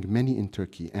unsettling many in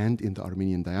Turkey and in the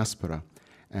Armenian diaspora,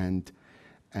 and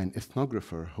an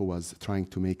ethnographer who was trying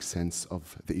to make sense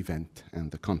of the event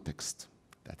and the context.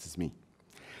 That is me.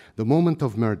 The moment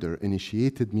of murder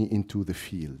initiated me into the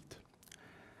field.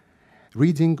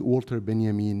 Reading Walter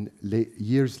Benjamin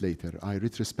years later, I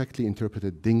retrospectively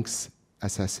interpreted Dink's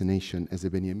assassination as a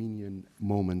Benjaminian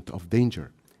moment of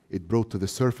danger. It brought to the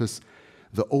surface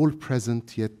the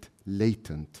all-present yet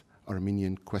latent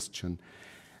Armenian question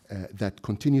that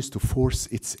continues to force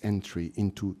its entry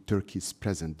into Turkey's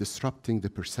present, disrupting the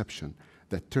perception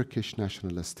that Turkish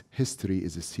nationalist history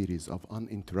is a series of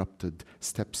uninterrupted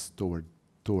steps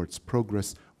towards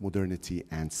progress, modernity,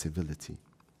 and civility.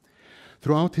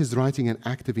 Throughout his writing and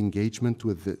active engagement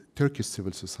with the Turkish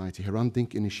civil society, Hrant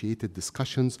Dink initiated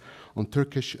discussions on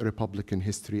Turkish Republican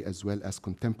history as well as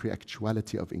contemporary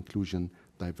actuality of inclusion,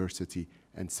 diversity,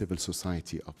 and civil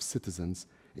society of citizens,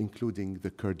 including the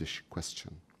Kurdish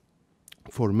question.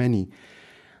 For many,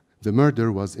 the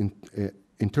murder was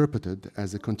interpreted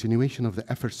as a continuation of the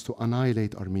efforts to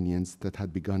annihilate Armenians that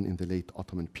had begun in the late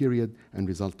Ottoman period and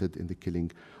resulted in the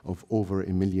killing of over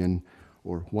 1 million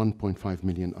or 1.5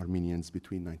 million Armenians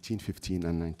between 1915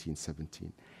 and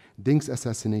 1917. Dink's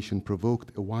assassination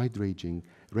provoked a wide-ranging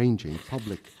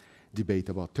public debate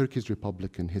about Turkey's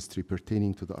Republican history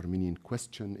pertaining to the Armenian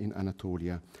question in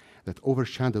Anatolia that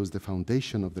overshadows the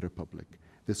foundation of the Republic.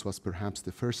 This was perhaps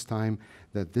the first time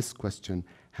that this question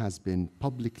has been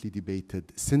publicly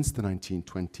debated since the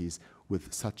 1920s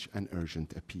with such an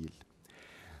urgent appeal.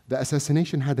 The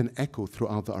assassination had an echo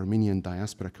throughout the Armenian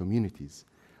diaspora communities.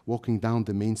 Walking down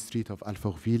the main street of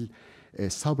Alfortville,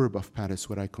 a suburb of Paris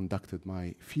where I conducted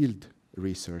my field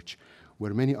research,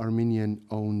 where many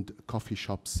Armenian-owned coffee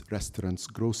shops, restaurants,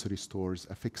 grocery stores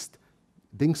affixed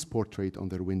Dink's portrait on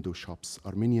their window shops,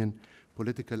 Armenian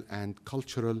political and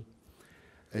cultural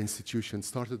institutions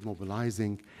started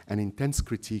mobilizing an intense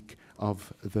critique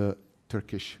of the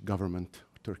Turkish government,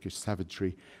 Turkish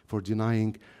savagery, for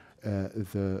denying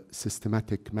the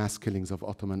systematic mass killings of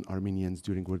Ottoman Armenians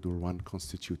during World War I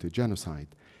constituted genocide.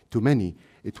 To many,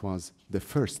 it was the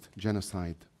first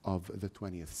genocide of the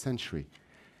 20th century.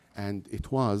 And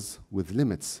it was, with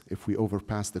limits, if we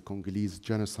overpass the Congolese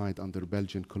genocide under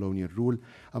Belgian colonial rule,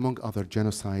 among other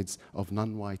genocides of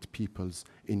non-white peoples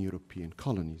in European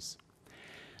colonies.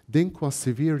 Dink was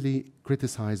severely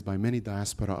criticized by many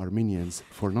diaspora Armenians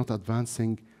for not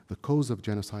advancing the cause of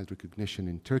genocide recognition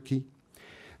in Turkey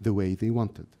the way they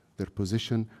wanted. Their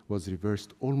position was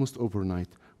reversed almost overnight,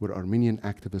 where Armenian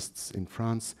activists in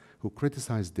France who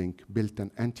criticized Dink built an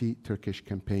anti-Turkish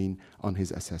campaign on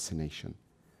his assassination.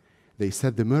 They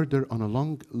set the murder on a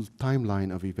long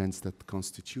timeline of events that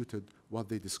constituted what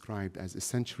they described as a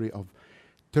century of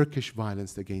Turkish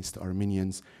violence against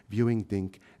Armenians, viewing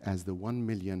Dink as the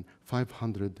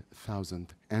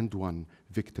 1,500,001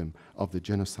 victim of the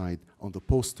genocide on the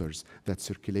posters that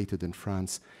circulated in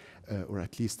France, or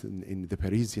at least in the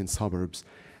Parisian suburbs,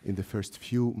 in the first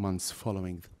few months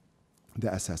following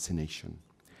the assassination.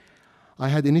 I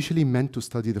had initially meant to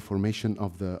study the formation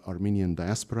of the Armenian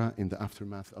diaspora in the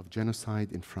aftermath of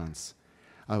genocide in France.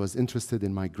 I was interested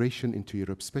in migration into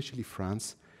Europe, especially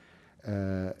France,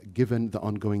 given the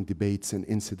ongoing debates and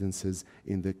incidences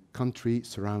in the country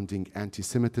surrounding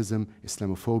anti-Semitism,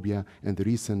 Islamophobia, and the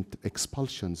recent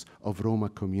expulsions of Roma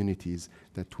communities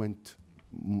that went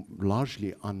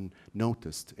largely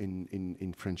unnoticed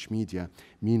in French media.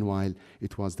 Meanwhile,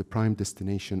 it was the prime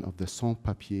destination of the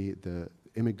sans-papiers, the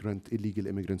illegal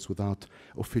immigrants without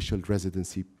official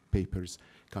residency papers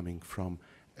coming from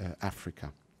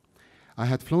Africa. I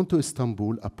had flown to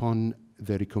Istanbul upon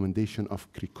the recommendation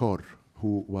of Krikor,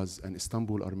 who was an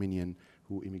Istanbul Armenian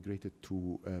who immigrated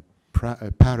to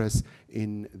Paris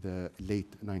in the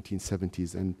late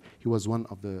 1970s, and he was one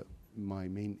of my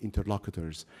main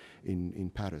interlocutors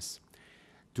in Paris,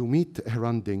 to meet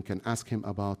Hrant Dink and ask him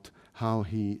about how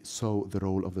he saw the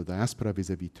role of the diaspora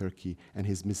vis-à-vis Turkey and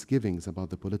his misgivings about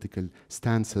the political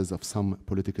stances of some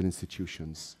political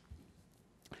institutions.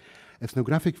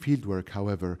 Ethnographic fieldwork,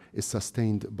 however, is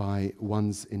sustained by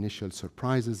one's initial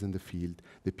surprises in the field.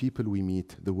 The people we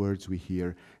meet, the words we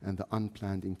hear, and the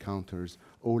unplanned encounters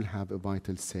all have a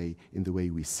vital say in the way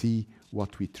we see,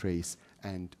 what we trace,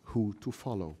 and who to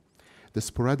follow. The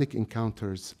sporadic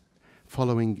encounters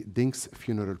following Dink's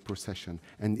funeral procession,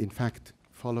 and in fact,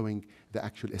 following the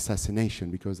actual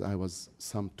assassination, because I was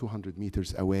some 200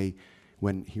 meters away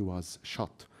when he was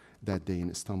shot that day in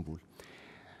Istanbul,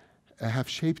 have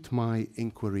shaped my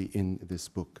inquiry in this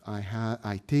book.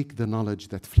 I take the knowledge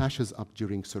that flashes up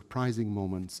during surprising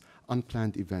moments,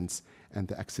 unplanned events, and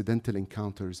the accidental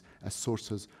encounters as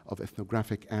sources of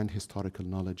ethnographic and historical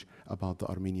knowledge about the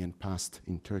Armenian past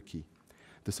in Turkey.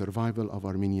 The survival of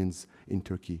Armenians in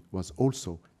Turkey was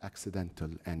also accidental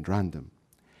and random.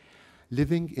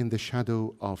 Living in the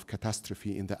shadow of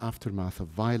catastrophe in the aftermath of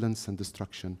violence and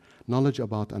destruction, knowledge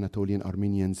about Anatolian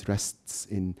Armenians rests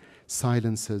in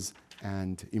silences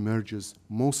and emerges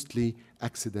mostly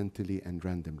accidentally and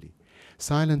randomly.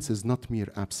 Silence is not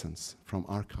mere absence from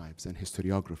archives and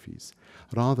historiographies.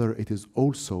 Rather, it is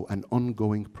also an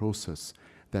ongoing process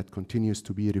that continues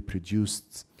to be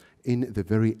reproduced in the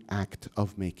very act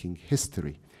of making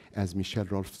history, as Michel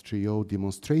Rolfe-Triot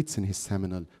demonstrates in his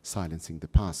seminal Silencing the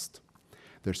Past.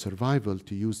 Their survival,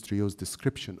 to use Triot's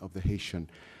description of the Haitian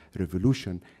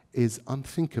Revolution, is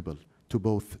unthinkable to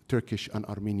both Turkish and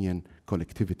Armenian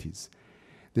collectivities.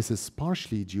 This is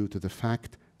partially due to the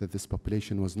fact that this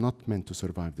population was not meant to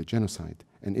survive the genocide,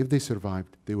 and if they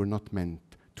survived, they were not meant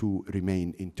to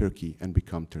remain in Turkey and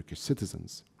become Turkish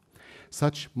citizens.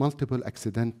 Such multiple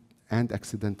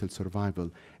accidental survival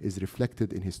is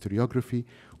reflected in historiography,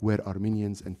 where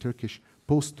Armenians and Turkish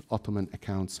post-Ottoman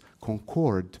accounts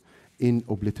concord in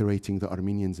obliterating the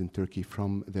Armenians in Turkey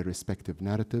from their respective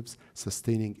narratives,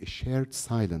 sustaining a shared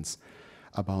silence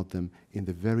about them in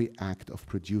the very act of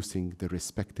producing the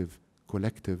respective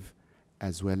collective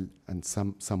as well and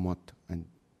somewhat and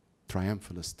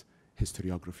triumphalist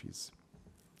historiographies.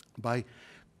 By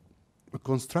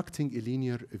constructing a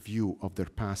linear view of their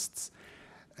pasts,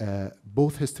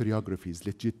 both historiographies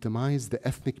legitimize the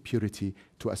ethnic purity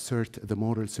to assert the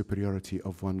moral superiority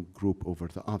of one group over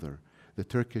the other. The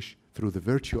Turkish, through the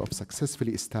virtue of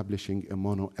successfully establishing a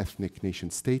mono-ethnic nation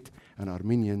state, and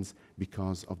Armenians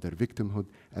because of their victimhood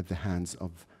at the hands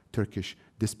of Turkish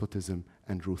despotism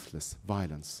and ruthless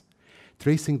violence.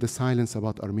 Tracing the silence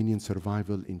about Armenian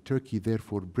survival in Turkey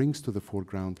therefore brings to the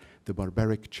foreground the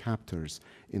barbaric chapters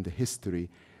in the history,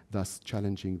 thus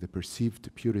challenging the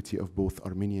perceived purity of both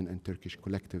Armenian and Turkish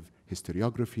collective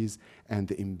historiographies and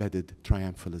the embedded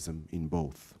triumphalism in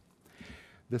both.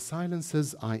 The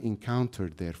silences I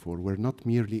encountered, therefore, were not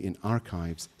merely in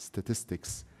archives,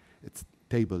 statistics,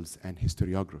 tables, and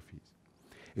historiographies.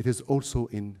 It is also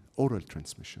in oral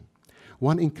transmission.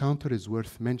 One encounter is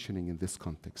worth mentioning in this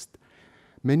context.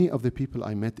 Many of the people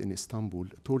I met in Istanbul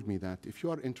told me that if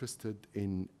you are interested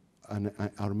in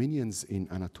Armenians in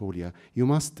Anatolia, you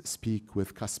must speak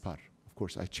with Kaspar. Of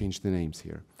course, I changed the names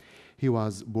here. He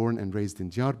was born and raised in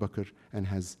Diyarbakir and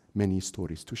has many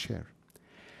stories to share.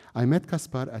 I met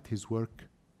Kaspar at his work,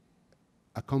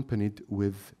 accompanied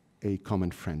with a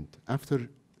common friend. After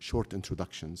short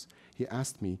introductions, he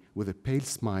asked me with a pale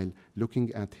smile,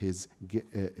 looking at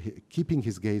keeping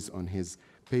his gaze on his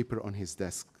paper on his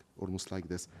desk, almost like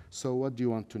this. So what do you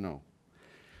want to know?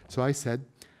 So I said,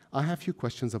 I have a few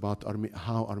questions about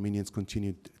how Armenians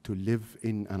continued to live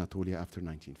in Anatolia after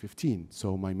 1915.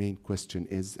 So my main question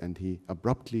is, and he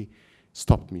abruptly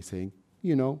stopped me saying,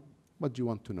 you know, what do you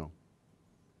want to know?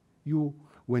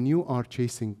 When you are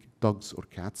chasing dogs or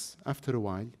cats, after a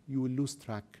while, you will lose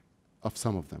track of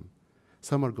some of them.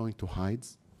 Some are going to hide,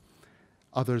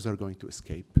 others are going to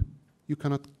escape. You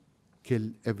cannot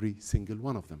kill every single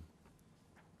one of them.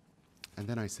 And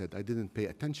then I said, I didn't pay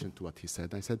attention to what he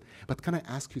said. I said, but can I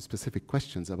ask you specific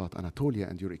questions about Anatolia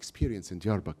and your experience in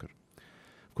Diyarbakir?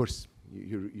 Of course,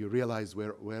 you realize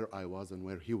where I was and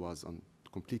where he was on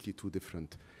completely two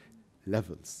different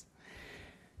levels.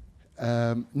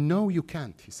 No, you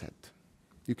can't, he said.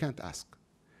 You can't ask.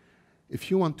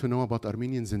 If you want to know about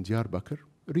Armenians in Diyarbakir,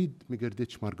 read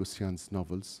Migrdich Margosyan's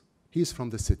novels. He's from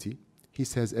the city. He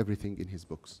says everything in his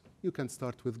books. You can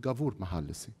start with Gavur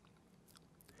Mahallesi.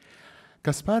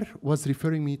 Kaspar was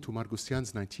referring me to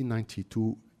Margosyan's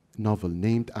 1992 novel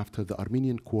named after the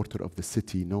Armenian quarter of the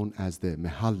city known as the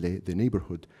Mehalle, the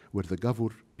neighborhood where the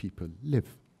Gavur people live.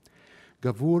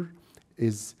 Gavur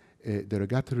is a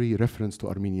derogatory reference to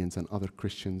Armenians and other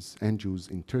Christians and Jews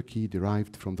in Turkey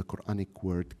derived from the Quranic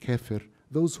word kafir,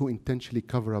 those who intentionally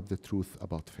cover up the truth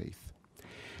about faith.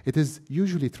 It is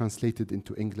usually translated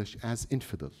into English as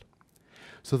infidel.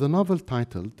 So the novel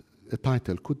title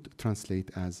could translate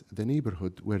as The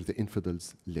Neighborhood Where the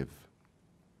Infidels Live.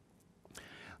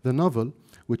 The novel,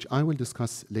 which I will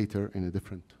discuss later in a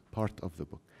different part of the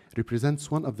book,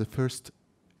 represents one of the first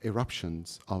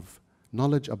eruptions of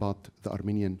knowledge about the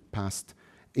Armenian past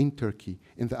in Turkey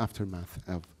in the aftermath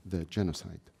of the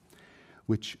genocide,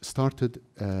 which started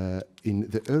in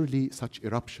the early such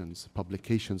eruptions,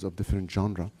 publications of different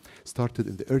genre, started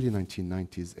in the early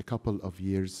 1990s, a couple of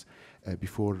years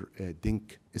before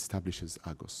Dink establishes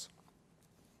Agos.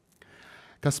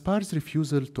 Kaspar's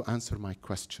refusal to answer my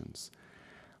questions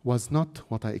was not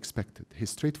what I expected. His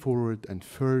straightforward and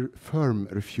firm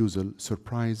refusal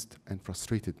surprised and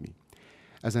frustrated me.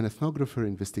 As an ethnographer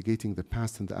investigating the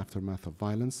past and the aftermath of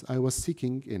violence, I was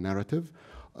seeking a narrative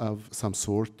of some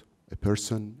sort, a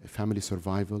person, a family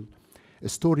survival, a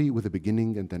story with a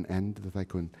beginning and an end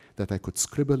that I could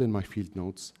scribble in my field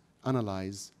notes,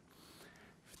 analyze,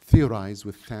 theorize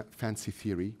with fancy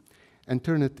theory, and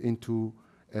turn it into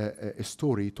a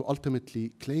story to ultimately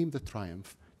claim the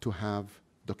triumph to have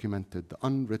documented the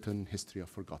unwritten history of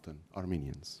forgotten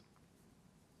Armenians.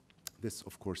 This,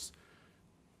 of course,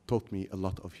 taught me a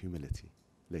lot of humility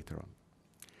later on.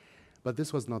 But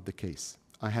this was not the case.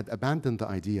 I had abandoned the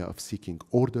idea of seeking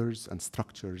orders and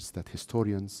structures that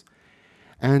historians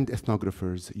and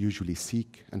ethnographers usually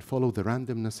seek and follow the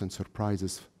randomness and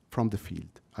surprises from the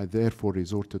field. I therefore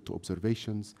resorted to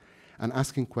observations and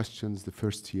asking questions the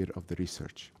first year of the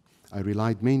research. I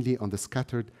relied mainly on the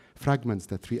scattered fragments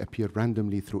that reappear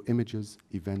randomly through images,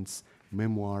 events,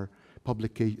 memoir,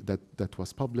 that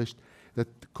was published, that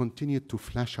continued to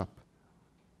flash up,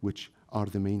 which are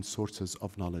the main sources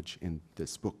of knowledge in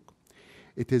this book.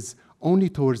 It is only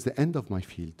towards the end of my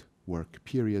field work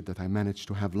period that I managed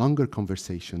to have longer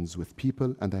conversations with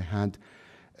people, and I had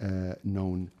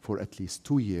known for at least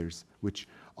 2 years, which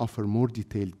offer more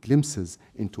detailed glimpses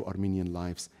into Armenian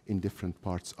lives in different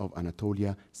parts of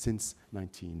Anatolia since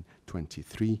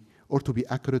 1923, or to be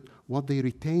accurate, what they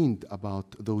retained about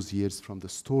those years from the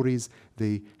stories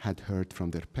they had heard from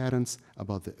their parents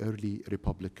about the early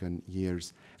Republican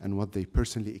years and what they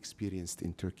personally experienced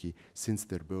in Turkey since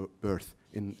their birth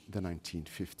in the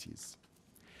 1950s.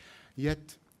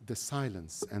 Yet the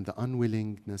silence and the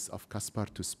unwillingness of Kaspar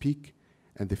to speak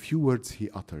and the few words he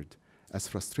uttered, as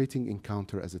frustrating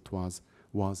encounter as it was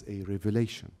a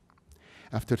revelation.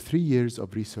 After 3 years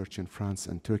of research in France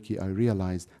and Turkey, I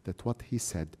realized that what he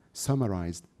said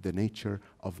summarized the nature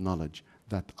of knowledge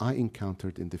that I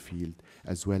encountered in the field,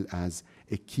 as well as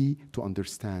a key to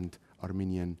understand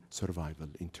Armenian survival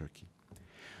in Turkey.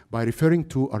 By referring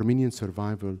to Armenian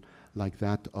survival like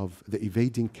that of the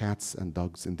evading cats and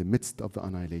dogs in the midst of the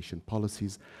annihilation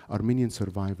policies, Armenian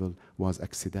survival was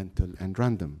accidental and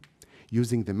random.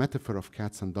 Using the metaphor of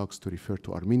cats and dogs to refer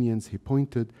to Armenians, he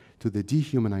pointed to the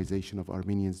dehumanization of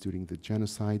Armenians during the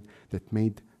genocide that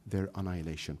made their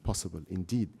annihilation possible.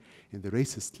 Indeed, in the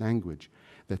racist language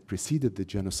that preceded the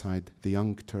genocide, the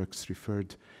young Turks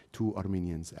referred to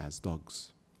Armenians as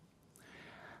dogs.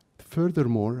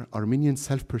 Furthermore, Armenian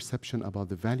self-perception about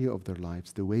the value of their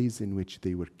lives, the ways in which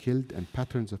they were killed, and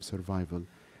patterns of survival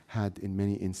had in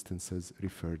many instances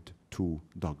referred to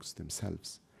dogs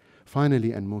themselves.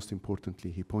 Finally, and most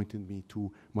importantly, he pointed me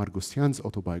to Margosian's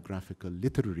autobiographical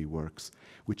literary works,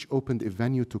 which opened a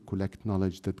venue to collect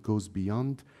knowledge that goes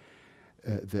beyond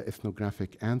the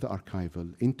ethnographic and the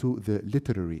archival into the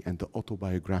literary and the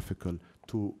autobiographical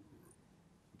to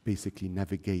basically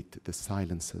navigate the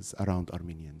silences around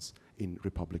Armenians in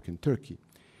Republican Turkey.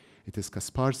 It is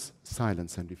Kaspar's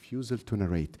silence and refusal to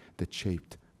narrate that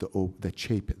shape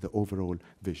the overall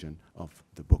vision of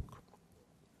the book.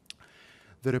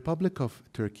 The Republic of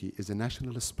Turkey is a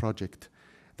nationalist project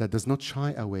that does not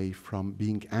shy away from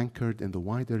being anchored in the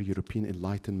wider European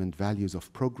Enlightenment values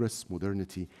of progress,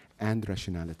 modernity, and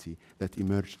rationality that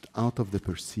emerged out of the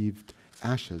perceived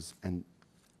ashes and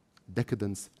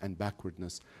decadence and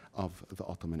backwardness of the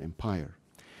Ottoman Empire.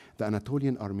 The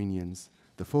Anatolian Armenians,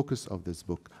 the focus of this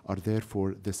book, are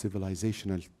therefore the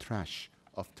civilizational trash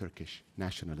of Turkish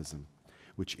nationalism,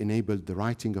 which enabled the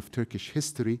writing of Turkish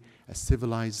history as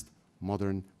civilized,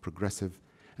 modern, progressive,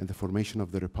 and the formation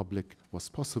of the Republic was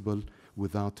possible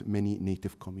without many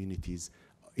native communities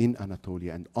in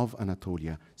Anatolia and of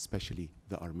Anatolia, especially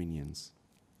the Armenians.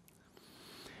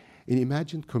 In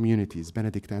Imagined Communities,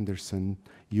 Benedict Anderson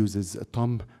uses a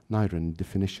Tom Nyren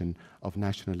definition of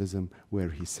nationalism, where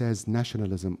he says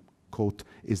nationalism, quote,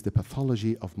 is the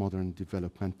pathology of modern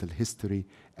developmental history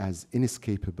as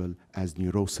inescapable as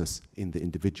neurosis in the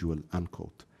individual,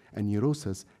 unquote. And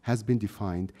neurosis has been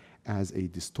defined as a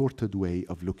distorted way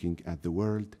of looking at the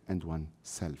world and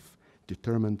oneself,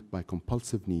 determined by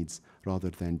compulsive needs rather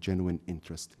than genuine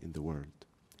interest in the world.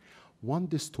 One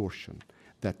distortion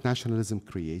that nationalism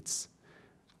creates,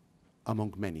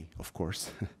 among many, of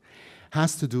course,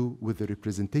 has to do with the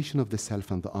representation of the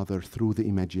self and the other through the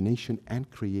imagination and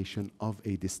creation of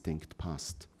a distinct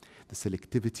past. The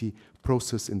selectivity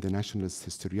process in the nationalist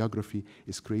historiography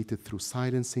is created through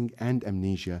silencing and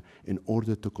amnesia in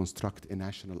order to construct a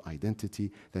national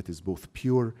identity that is both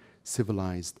pure,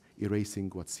 civilized, erasing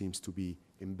what seems to be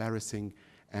embarrassing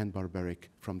and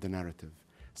barbaric from the narrative.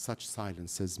 Such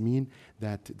silences mean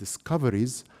that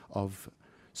discoveries of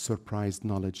surprised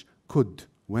knowledge could,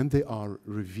 when they are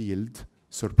revealed,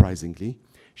 surprisingly,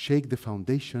 shake the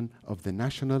foundation of the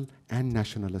national and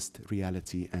nationalist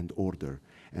reality and order.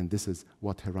 And this is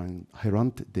what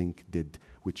Hrant Dink did,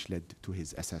 which led to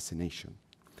his assassination.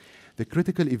 The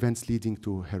critical events leading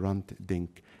to Hrant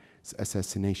Dink's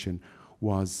assassination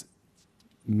was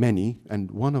many,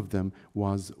 and one of them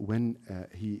was when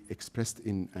he expressed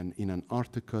in an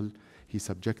article, he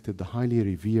subjected the highly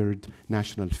revered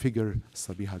national figure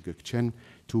Sabiha Gökçen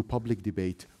to public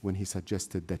debate when he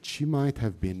suggested that she might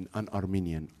have been an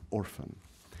Armenian orphan.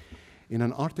 In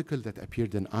an article that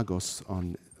appeared in Agos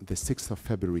on the 6th of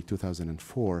February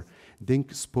 2004,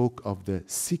 Dink spoke of the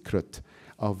secret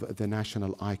of the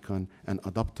national icon and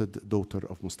adopted daughter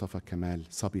of Mustafa Kemal,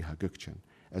 Sabiha Gökçen.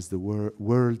 As the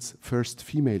world's first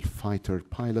female fighter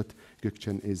pilot,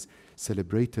 Gökçen is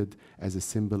celebrated as a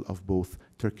symbol of both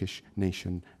Turkish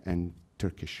nation and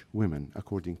Turkish women,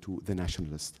 according to the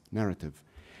nationalist narrative.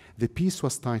 The piece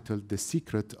was titled The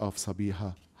Secret of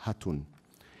Sabiha Hatun,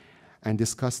 and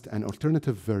discussed an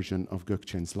alternative version of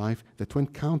Gökçen's life that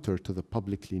went counter to the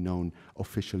publicly known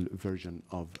official version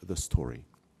of the story.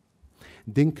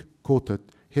 Dink quoted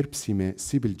Hirpsime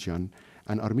Sibiljan,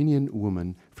 an Armenian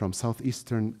woman from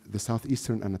the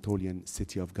southeastern Anatolian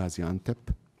city of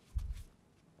Gaziantep,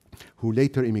 who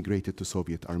later immigrated to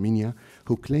Soviet Armenia,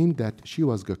 who claimed that she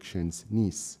was Gökçen's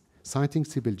niece. Citing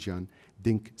Sibiljan,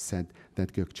 Dink said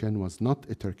that Gökçen was not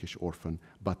a Turkish orphan,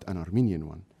 but an Armenian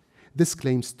one. This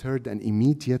claim stirred an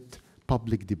immediate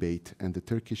public debate, and the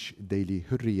Turkish daily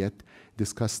Hürriyet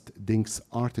discussed Dink's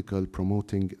article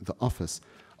promoting the office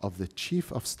of the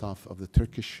Chief of Staff of the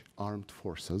Turkish Armed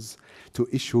Forces to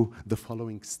issue the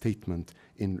following statement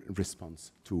in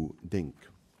response to Dink.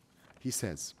 He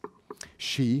says,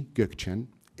 "She, Gökçen,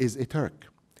 is a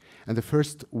Turk, and the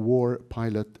first war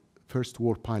pilot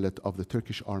of the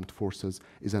Turkish Armed Forces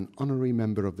is an honorary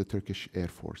member of the Turkish Air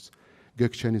Force.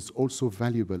 Gökçen is also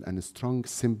valuable and a strong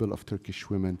symbol of Turkish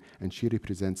women, and she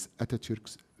represents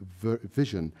Atatürk's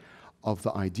vision of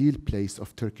the ideal place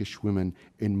of Turkish women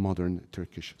in modern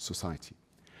Turkish society.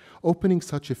 Opening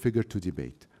such a figure to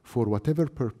debate, for whatever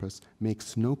purpose,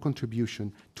 makes no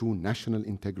contribution to national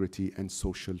integrity and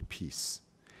social peace.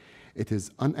 It is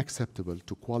unacceptable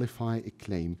to qualify a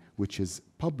claim which is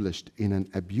published in an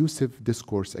abusive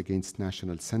discourse against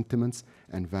national sentiments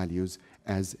and values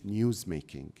as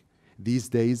newsmaking. These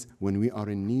days, when we are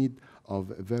in need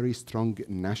of very strong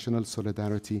national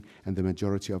solidarity and the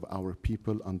majority of our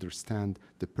people understand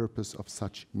the purpose of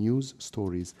such news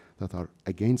stories that are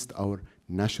against our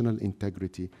national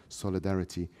integrity,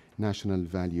 solidarity, national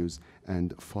values,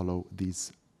 and follow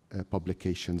these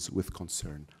publications with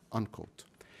concern," unquote.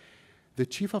 The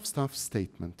Chief of Staff's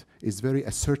statement is very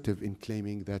assertive in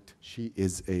claiming that she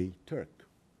is a Turk.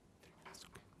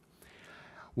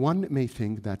 One may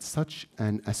think that such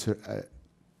an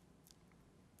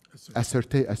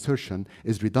assertion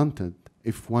is redundant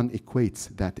if one equates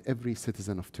that every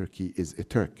citizen of Turkey is a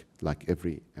Turk, like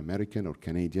every American or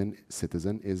Canadian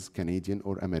citizen is Canadian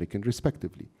or American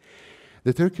respectively.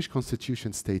 The Turkish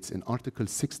constitution states in Article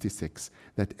 66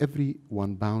 that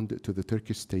everyone bound to the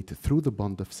Turkish state through the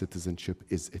bond of citizenship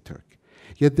is a Turk.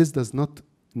 Yet this does not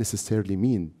necessarily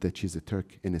mean that she's a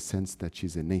Turk in a sense that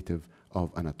she's a native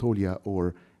of Anatolia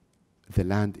or the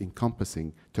land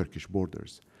encompassing Turkish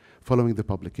borders. Following the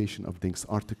publication of Dink's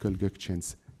article,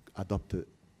 Gökçen's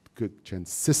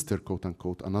sister, quote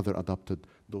unquote, another adopted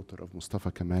daughter of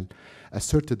Mustafa Kemal,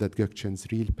 asserted that Gökçen's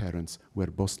real parents were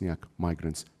Bosniak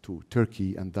migrants to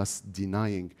Turkey, and thus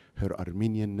denying her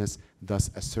Armenianness, thus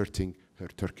asserting her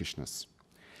Turkishness.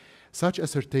 Such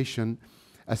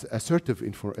assertive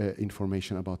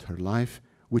information about her life,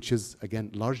 which is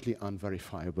again largely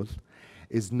unverifiable,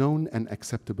 is known and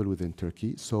acceptable within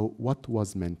Turkey. So what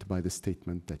was meant by the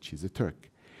statement that she's a Turk?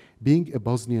 Being a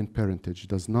Bosnian parentage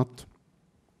does not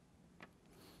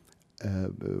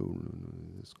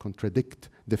contradict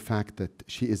the fact that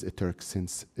she is a Turk,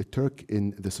 since a Turk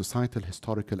in the societal,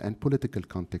 historical, and political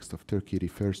context of Turkey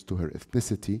refers to her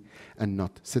ethnicity and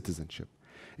not citizenship.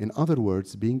 In other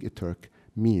words, being a Turk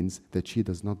means that she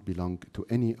does not belong to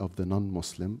any of the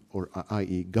non-Muslim, or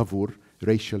i.e. Gavur,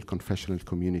 racial confessional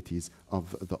communities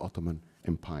of the Ottoman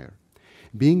Empire.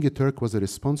 Being a Turk was a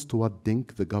response to what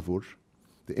Dink the Gavur,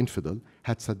 the infidel,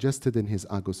 had suggested in his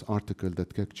Agos article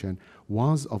that Gökçen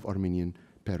was of Armenian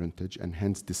parentage, and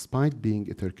hence, despite being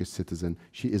a Turkish citizen,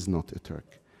 she is not a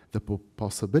Turk. The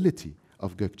possibility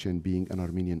of Gökçen being an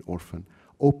Armenian orphan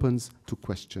opens to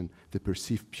question the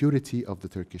perceived purity of the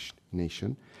Turkish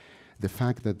nation. The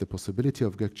fact that the possibility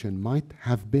of Gökçen might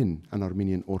have been an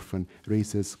Armenian orphan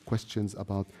raises questions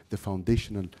about the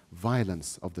foundational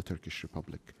violence of the Turkish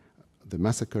Republic, the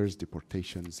massacres,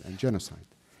 deportations, and genocide.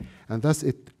 And thus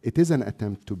it is an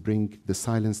attempt to bring the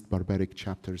silenced barbaric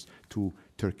chapters to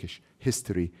Turkish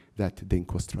history that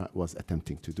Dink was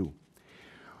attempting to do.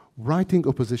 Writing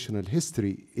oppositional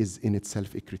history is in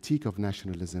itself a critique of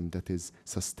nationalism that is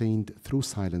sustained through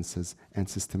silences and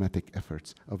systematic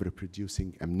efforts of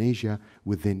reproducing amnesia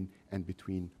within and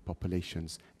between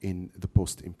populations in the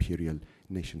post-imperial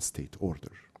nation-state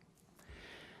order.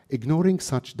 Ignoring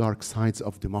such dark sides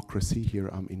of democracy, here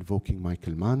I'm invoking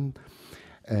Michael Mann,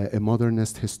 a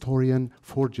modernist historian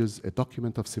forges a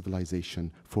document of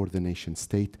civilization for the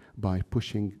nation-state by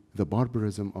pushing the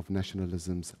barbarism of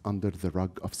nationalisms under the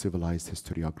rug of civilized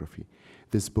historiography.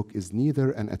 This book is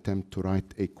neither an attempt to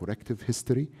write a corrective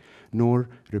history, nor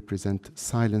represent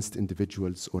silenced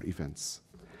individuals or events.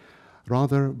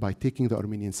 Rather, by taking the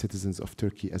Armenian citizens of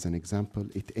Turkey as an example,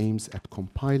 it aims at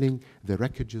compiling the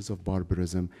wreckages of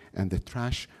barbarism and the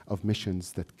trash of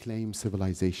missions that claim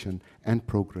civilization and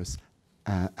progress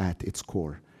at its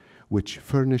core, which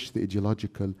furnish the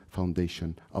ideological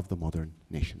foundation of the modern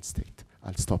nation-state.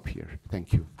 I'll stop here.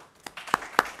 Thank you.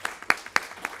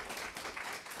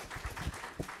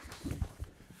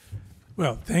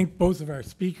 Well, thank both of our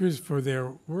speakers for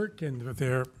their work and for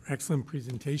their excellent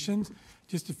presentations.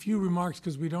 Just a few remarks,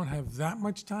 because we don't have that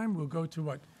much time. We'll go to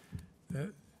what?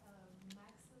 Maximum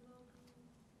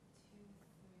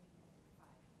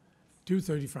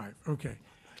 2:35. Okay.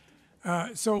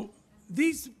 So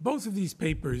both of these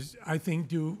papers, I think,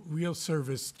 do real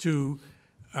service to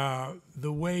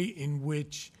the way in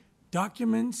which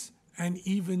documents and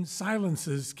even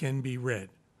silences can be read.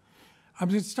 I'm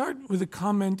going to start with a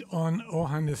comment on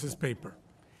Ohannes' paper.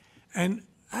 And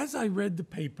as I read the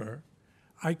paper,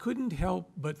 I couldn't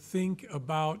help but think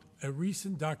about a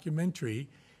recent documentary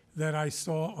that I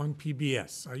saw on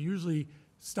PBS. I usually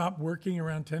stop working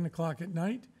around 10 o'clock at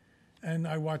night, and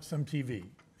I watch some TV.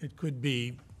 It could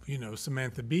be,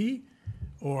 Samantha Bee,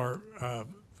 or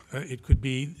it could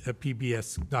be a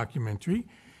PBS documentary.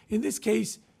 In this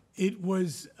case, it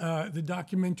was the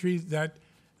documentary that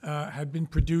had been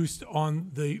produced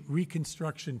on the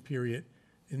Reconstruction period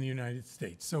in the United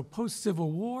States. So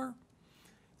post-Civil War,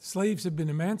 slaves have been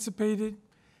emancipated.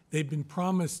 They've been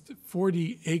promised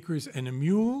 40 acres and a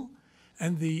mule,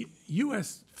 and the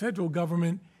U.S. federal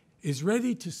government is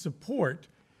ready to support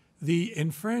the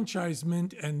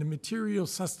enfranchisement and the material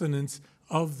sustenance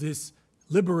of this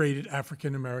liberated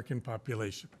African-American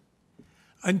population.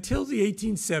 Until the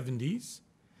 1870s,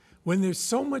 when there's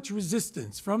so much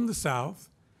resistance from the South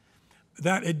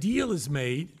that a deal is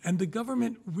made and the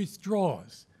government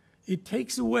withdraws. It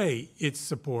takes away its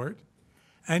support,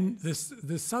 and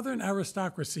the Southern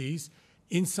aristocracies,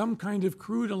 in some kind of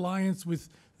crude alliance with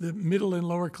the middle and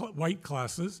lower white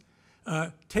classes,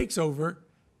 takes over,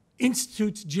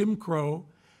 institutes Jim Crow,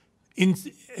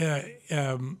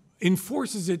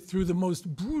 enforces it through the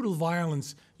most brutal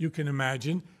violence you can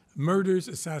imagine, murders,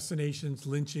 assassinations,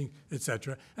 lynching,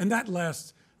 etc. And that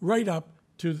lasts right up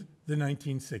to the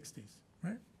 1960s.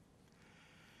 Right?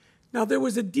 Now, there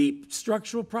was a deep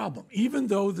structural problem. Even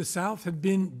though the South had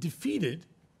been defeated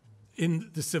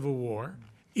in the Civil War,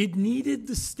 it needed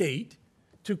the state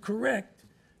to correct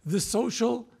the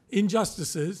social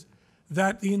injustices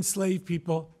that the enslaved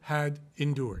people had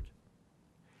endured.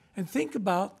 And think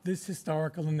about this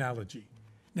historical analogy.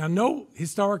 Now, no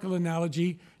historical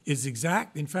analogy is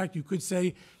exact. In fact, you could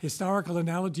say historical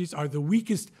analogies are the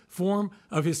weakest form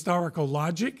of historical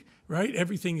logic, right?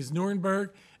 Everything is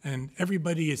Nuremberg, and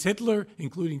everybody is Hitler,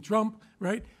 including Trump,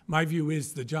 right? My view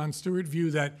is the Jon Stewart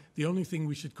view that the only thing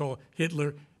we should call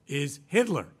Hitler is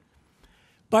Hitler.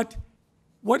 But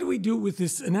what do we do with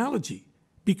this analogy?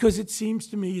 Because it seems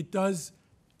to me it does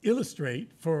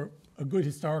illustrate, for a good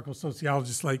historical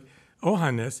sociologist like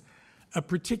Ohannes, a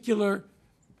particular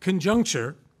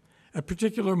conjuncture, a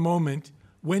particular moment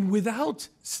when, without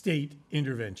state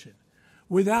intervention,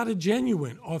 without a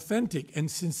genuine, authentic,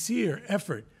 and sincere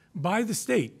effort by the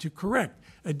state to correct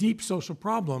a deep social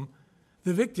problem,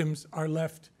 the victims are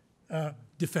left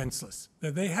defenseless.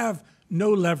 That they have no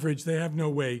leverage, they have no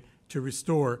way to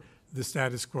restore the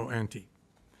status quo ante.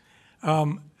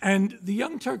 And the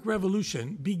Young Turk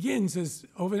Revolution begins, as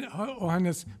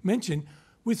Ohannes mentioned,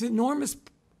 with enormous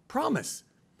promise.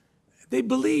 They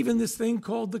believe in this thing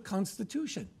called the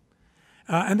Constitution.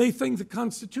 And they think the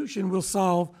Constitution will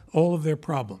solve all of their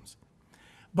problems.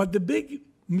 But the big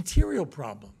material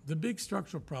problem, the big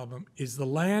structural problem, is the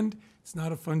land. It's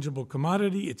not a fungible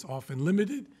commodity. It's often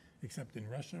limited, except in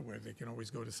Russia, where they can always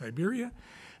go to Siberia.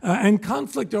 And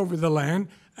conflict over the land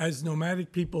as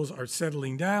nomadic peoples are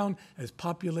settling down, as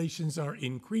populations are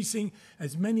increasing,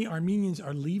 as many Armenians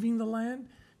are leaving the land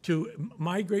to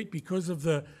migrate because of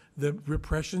the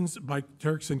repressions by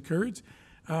Turks and Kurds.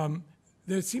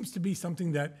 There seems to be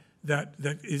something that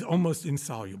is almost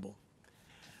insoluble.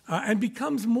 and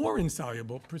becomes more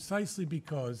insoluble precisely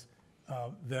because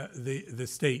the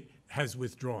state has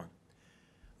withdrawn.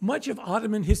 Much of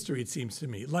Ottoman history, it seems to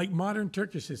me, like modern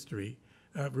Turkish history,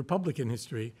 Republican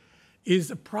history,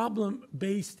 is a problem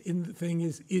based in the thing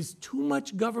is too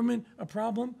much government a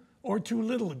problem or too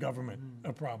little government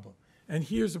a problem? And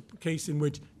here's a case in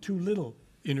which too little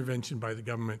intervention by the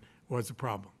government was a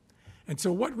problem. And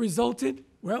so what resulted?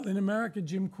 Well, in America,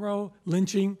 Jim Crow,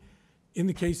 lynching. In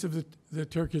the case of the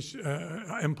Turkish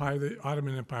Empire, the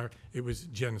Ottoman Empire, it was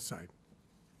genocide.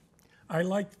 I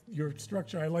like your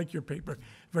structure. I like your paper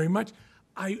very much.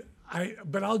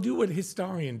 But I'll do what a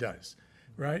historian does,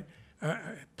 right?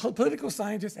 Political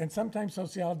scientists and sometimes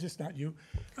sociologists, not you,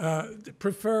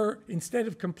 prefer, instead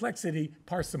of complexity,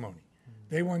 parsimony.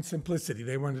 They want simplicity.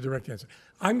 They want a direct answer.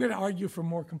 I'm going to argue for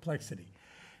more complexity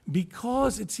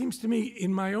because it seems to me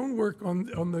in my own work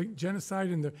on the genocide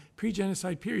and the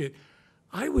pre-genocide period,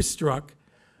 I was struck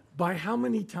by how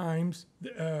many times,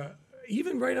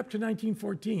 even right up to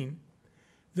 1914,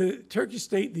 the Turkish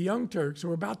state, the Young Turks, who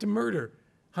were about to murder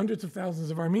hundreds of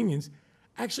thousands of Armenians,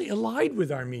 actually allied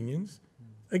with Armenians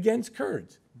against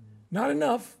Kurds. Not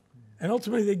enough, and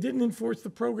ultimately they didn't enforce the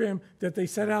program that they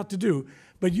set out to do.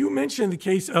 But you mentioned the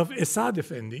case of Esad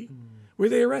Efendi, where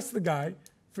they arrest the guy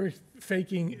for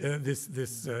faking this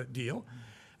deal.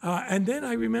 And then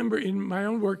I remember in my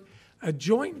own work, a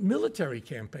joint military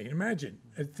campaign, imagine,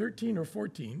 at 13 or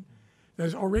 14, that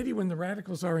is already when the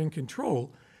radicals are in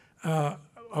control,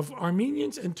 of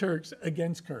Armenians and Turks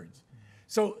against Kurds.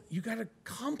 So you got a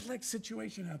complex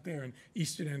situation out there in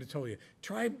Eastern Anatolia.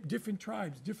 Different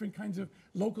tribes, different kinds of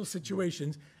local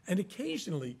situations, and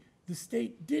occasionally the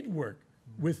state did work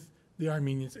with the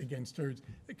Armenians against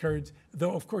the Kurds,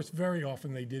 though of course very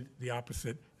often they did the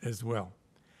opposite as well.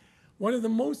 One of the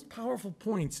most powerful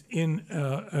points in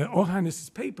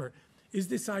Ohannes' paper is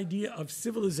this idea of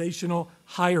civilizational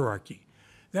hierarchy.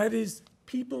 That is,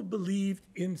 people believed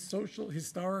in social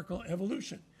historical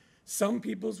evolution. Some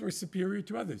peoples were superior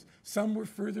to others. Some were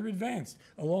further advanced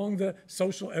along the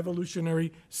social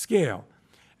evolutionary scale.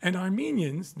 And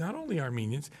Armenians, not only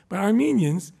Armenians, but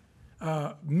Armenians,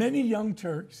 many young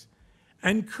Turks,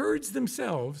 and Kurds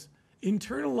themselves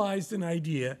internalized an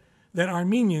idea that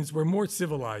Armenians were more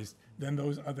civilized than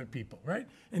those other people, right?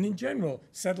 And in general,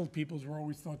 settled peoples were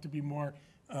always thought to be more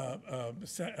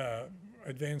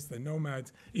advanced than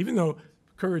nomads, even though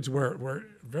Kurds were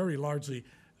very largely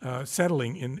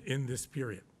settling in this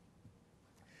period.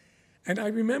 And I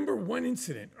remember one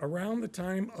incident around the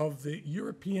time of the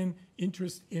European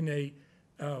interest in a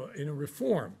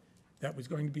reform that was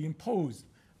going to be imposed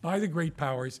by the great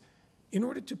powers in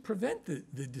order to prevent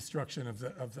the destruction of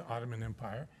the Ottoman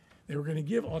Empire. They were going to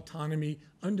give autonomy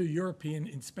under European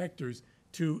inspectors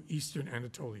to Eastern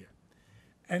Anatolia.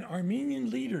 And Armenian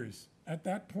leaders at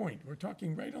that point, we're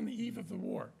talking right on the eve of the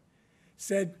war,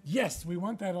 said, yes, we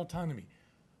want that autonomy.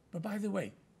 But by the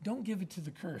way, don't give it to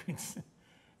the Kurds.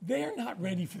 They're not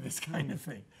ready for this kind of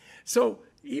thing. So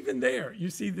even there, you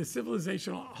see the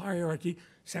civilizational hierarchy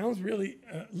sounds really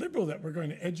liberal, that we're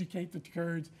going to educate the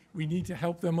Kurds, we need to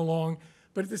help them along,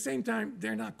 but at the same time,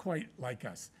 they're not quite like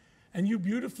us. And you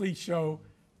beautifully show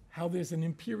how there's an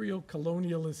imperial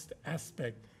colonialist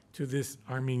aspect to this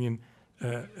Armenian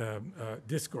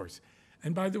discourse.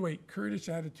 And by the way, Kurdish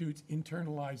attitudes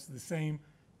internalize the same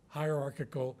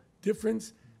hierarchical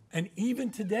difference. And even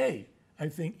today, I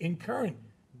think, in current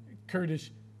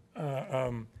Kurdish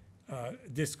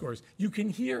discourse, you can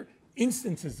hear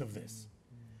instances of this.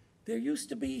 There used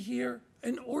to be here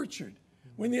an orchard.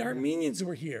 When the Armenians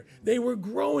were here, they were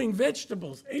growing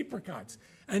vegetables, apricots,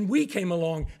 and we came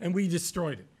along and we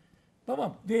destroyed it.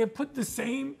 They have put the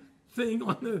same thing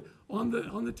on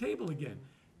the table again.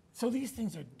 So these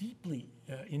things are deeply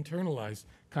internalized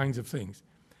kinds of things.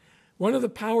 One of the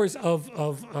powers of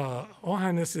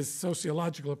Ohannes'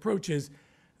 sociological approach is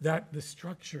that the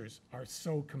structures are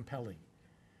so compelling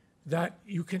that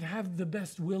you can have the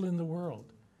best will in the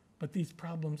world, but these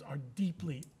problems are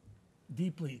deeply,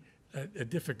 deeply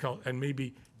difficult and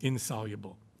maybe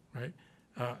insoluble, right?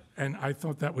 And I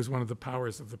thought that was one of the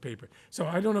powers of the paper. So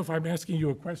I don't know if I'm asking you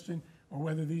a question or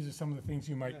whether these are some of the things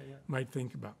you might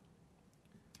think about.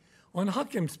 On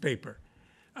Hakem's paper,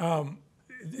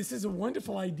 this is a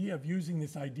wonderful idea of using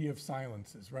this idea of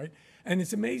silences, right? And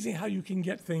it's amazing how you can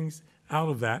get things out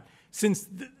of that, since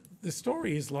the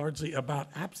story is largely about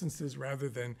absences rather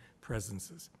than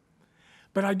presences.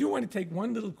 But I do want to take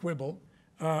one little quibble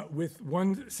with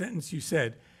one sentence you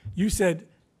said. You said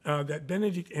that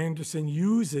Benedict Anderson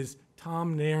uses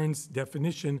Tom Nairn's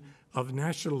definition of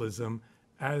nationalism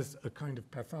as a kind of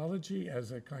pathology,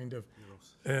 as a kind of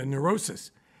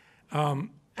neurosis.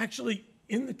 Actually,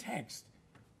 In the text,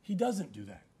 he doesn't do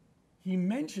that. He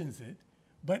mentions it,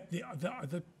 but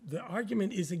the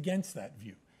argument is against that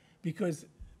view, because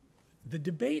the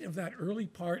debate of that early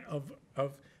part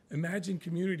of imagined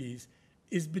communities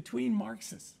is between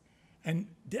Marxists. And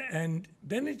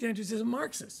Benedict Anderson is a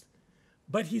Marxist,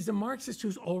 but he's a Marxist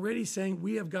who's already saying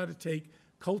we have got to take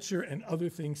culture and other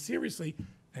things seriously,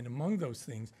 and among those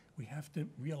things, we have to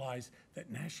realize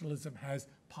that nationalism has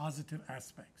positive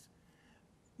aspects.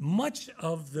 Much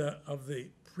of the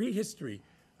prehistory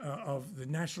of the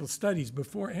national studies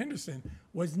before Anderson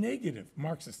was negative,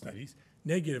 Marxist studies,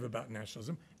 negative about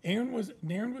nationalism. Nairn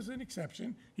was an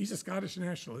exception. He's a Scottish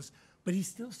nationalist, but he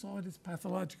still saw it as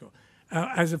pathological.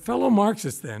 As a fellow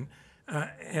Marxist then,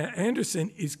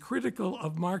 Anderson is critical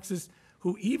of Marxists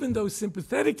who, even though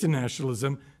sympathetic to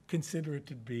nationalism, consider it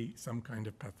to be some kind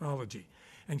of pathology.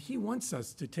 And he wants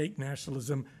us to take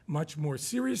nationalism much more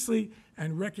seriously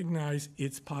and recognize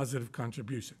its positive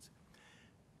contributions.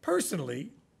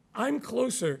 Personally, I'm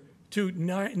closer to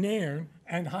Nairn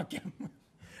and Hakem,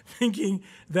 thinking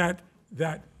that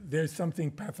there's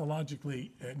something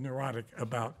pathologically neurotic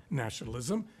about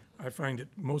nationalism. I find it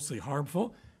mostly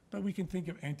harmful, but we can think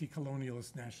of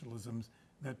anti-colonialist nationalisms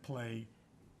that play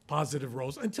positive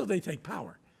roles until they take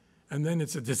power. And then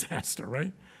it's a disaster,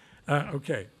 right?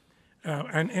 Okay.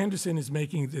 And Anderson is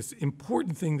making this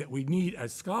important thing that we need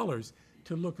as scholars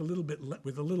to look a little bit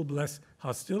with a little less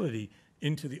hostility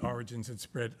into the origins and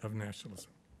spread of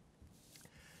nationalism.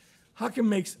 Hakem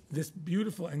makes this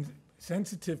beautiful and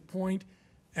sensitive point,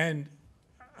 and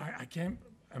I can't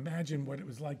imagine what it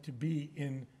was like to be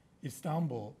in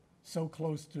Istanbul, so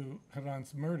close to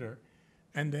Hrant's murder,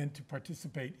 and then to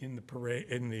participate in the parade,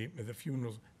 in the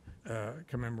funeral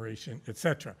commemoration,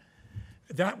 etc.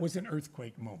 That was an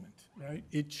earthquake moment, right?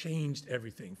 It changed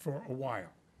everything for a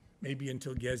while, maybe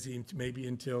until Gezi, maybe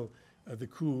until the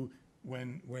coup,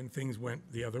 when things went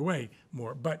the other way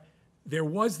more. But there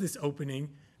was this opening,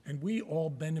 and we all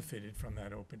benefited from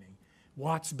that opening.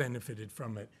 Watts benefited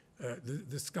from it.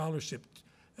 The scholarship,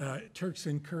 Turks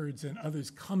and Kurds and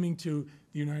others coming to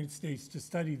the United States to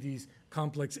study these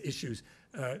complex issues,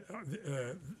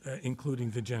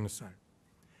 including the genocide.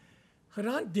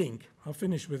 Hrant Dink, I'll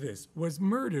finish with this, was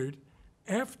murdered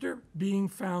after being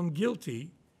found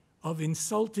guilty of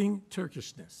insulting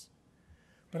Turkishness.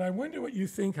 But I wonder what you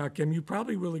think, Hakem. You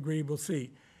probably will agree, we'll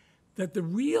see, that the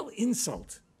real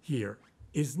insult here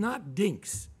is not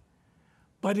Dink's,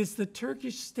 but it's the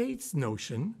Turkish state's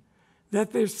notion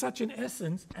that there's such an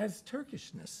essence as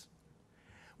Turkishness,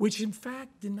 which in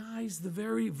fact denies the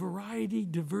very variety,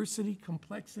 diversity,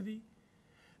 complexity,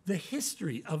 the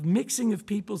history of mixing of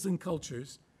peoples and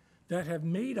cultures that have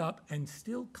made up and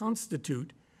still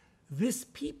constitute this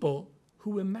people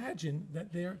who imagine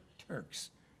that they're Turks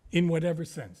in whatever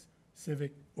sense,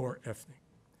 civic or ethnic.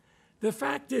 The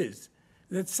fact is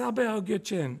that Sabaha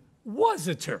Gökçen was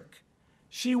a Turk.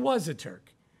 She was a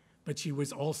Turk, but she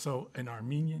was also an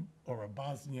Armenian or a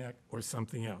Bosniak or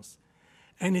something else.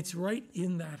 And it's right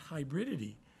in that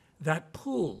hybridity, that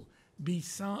pull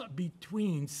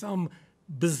between some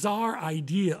bizarre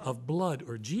idea of blood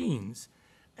or genes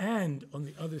and, on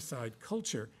the other side,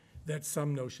 culture, that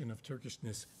some notion of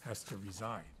Turkishness has to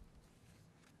reside.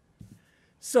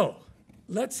 So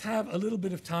let's have a little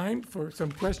bit of time for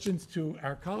some questions to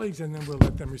our colleagues, and then we'll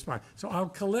let them respond. So I'll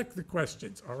collect the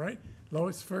questions, all right?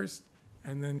 Lois first,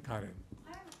 and then Karen.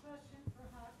 I have a question for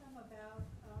Hakem about,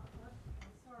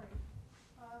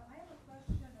 I have a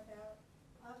question about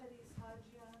Avedi's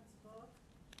Hajian's book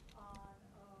on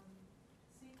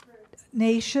Secret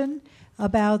Nation,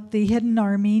 about the hidden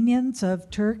Armenians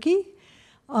of Turkey.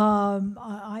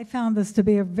 I found this to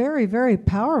be a very, very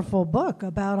powerful book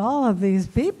about all of these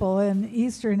people in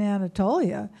Eastern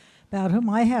Anatolia, about whom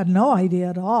I had no idea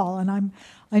at all. And I'm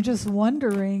just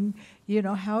wondering, you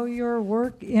know, how your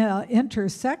work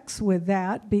intersects with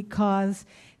that, because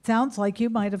it sounds like you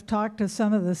might have talked to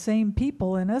some of the same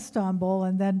people in Istanbul,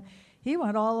 and then he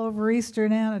went all over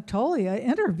Eastern Anatolia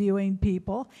interviewing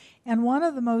people. And one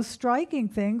of the most striking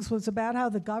things was about how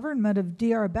the government of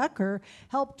Diyarbakir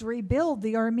helped rebuild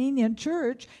the Armenian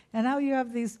church, and how you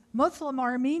have these Muslim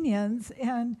Armenians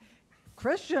and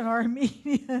Christian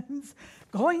Armenians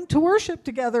going to worship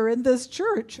together in this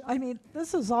church. I mean,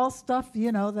 this is all stuff,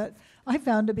 you know, that I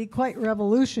found to be quite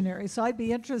revolutionary. So I'd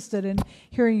be interested in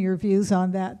hearing your views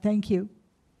on that. Thank you.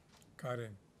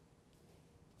 Karen.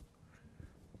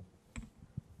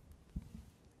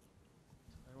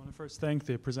 First, thank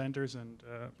the presenters and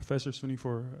Professor Suny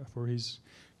for his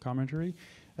commentary.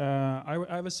 I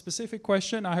have a specific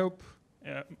question. I hope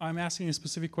I'm asking a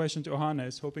specific question to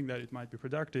Ohannes, hoping that it might be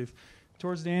productive.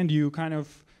 Towards the end, you kind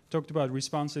of talked about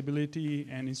responsibility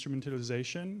and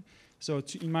instrumentalization. So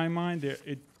in my mind,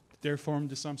 they're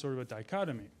formed some sort of a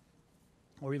dichotomy,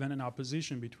 or even an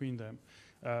opposition between them.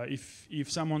 If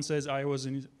someone says I was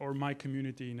or my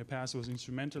community in the past was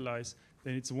instrumentalized,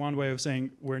 then it's one way of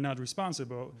saying we're not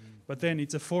responsible, but then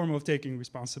it's a form of taking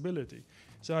responsibility.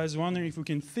 So I was wondering if we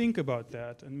can think about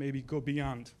that and maybe go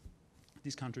beyond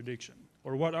this contradiction,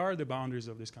 or what are the boundaries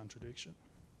of this contradiction?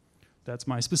 That's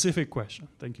my specific question.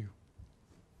 Thank you.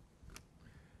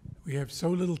 We have so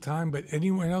little time, but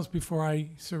anyone else before I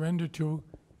surrender to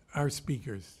our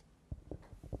speakers?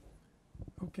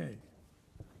 Okay.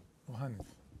 Ohannes.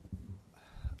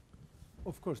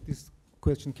 Of course, this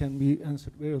question can be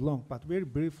answered very long, but very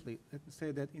briefly, let me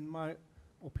say that in my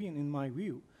opinion, in my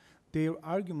view, their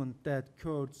argument that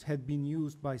Kurds had been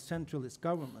used by centralist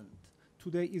government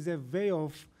today is a way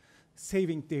of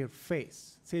saving their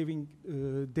face, saving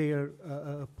their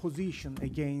position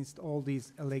against all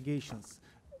these allegations,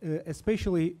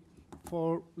 especially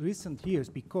for recent years,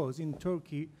 because in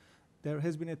Turkey there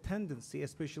has been a tendency,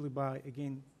 especially by,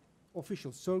 again,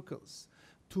 official circles,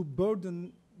 to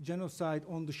burden genocide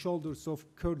on the shoulders of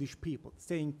Kurdish people,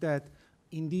 saying that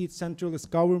indeed centralist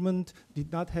government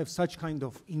did not have such kind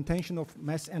of intention of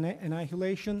mass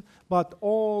annihilation, but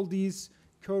all these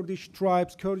Kurdish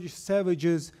tribes, Kurdish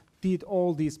savages did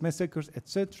all these massacres,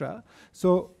 etc.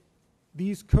 So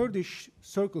these Kurdish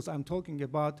circles I'm talking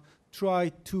about try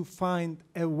to find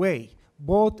a way,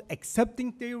 both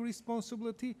accepting their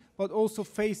responsibility, but also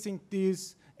facing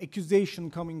this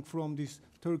accusation coming from this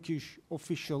Turkish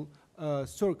official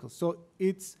circles. So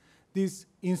it's this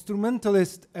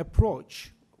instrumentalist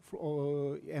approach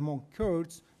among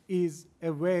Kurds is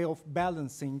a way of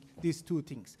balancing these two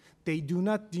things. They do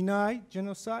not deny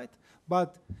genocide,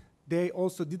 but they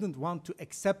also didn't want to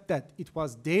accept that it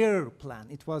was their plan,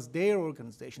 it was their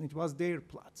organization, it was their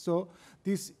plot. So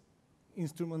this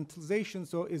instrumentalization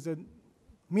is a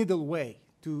middle way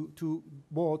to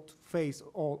both face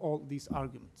all these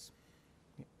arguments.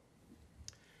 Yeah.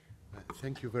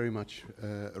 Thank you very much,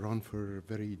 Ron, for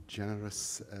very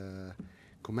generous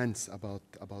comments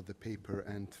about the paper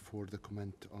and for the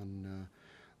comment on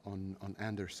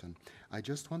Anderson. I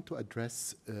just want to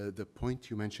address the point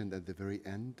you mentioned at the very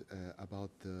end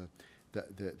about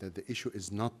the issue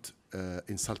is not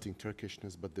insulting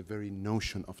Turkishness, but the very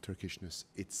notion of Turkishness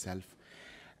itself.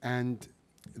 And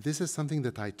this is something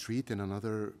that I treat in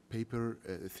another paper,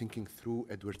 thinking through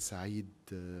Edward Said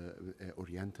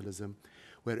Orientalism,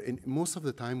 where most of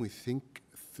the time we think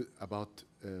about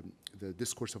the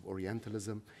discourse of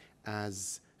Orientalism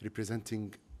as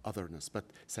representing otherness. But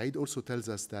Said also tells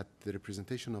us that the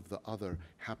representation of the other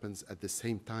happens at the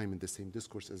same time in the same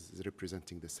discourse as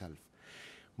representing the self.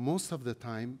 Most of the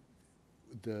time,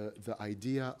 the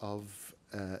idea of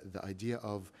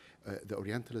the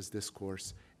Orientalist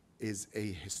discourse is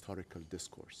a historical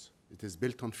discourse. It is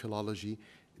built on philology.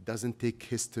 It doesn't take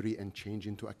history and change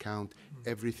into account.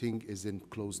 Everything is in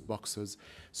closed boxes.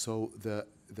 So the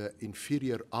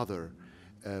inferior other,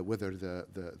 whether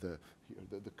the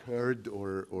Kurd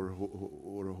or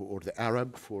the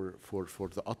Arab for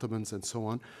the Ottomans and so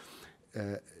on,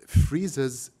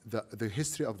 freezes the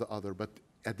history of the other, but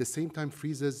at the same time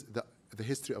freezes the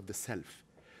history of the self.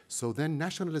 So then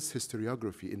nationalist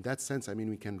historiography, in that sense, I mean,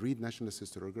 we can read nationalist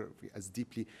historiography as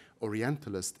deeply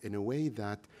Orientalist in a way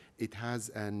that it has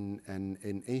an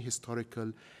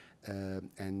ahistorical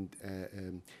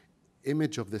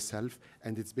image of the self,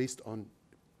 and it's based on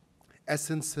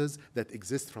essences that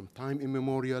exist from time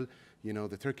immemorial. You know,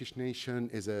 the Turkish nation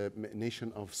is a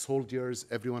nation of soldiers,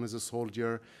 everyone is a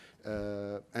soldier,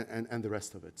 and the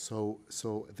rest of it. So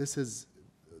this is,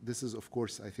 of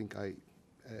course, I think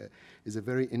is a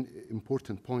very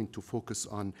important point to focus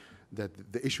on, that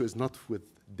the issue is not what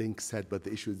Dink said, but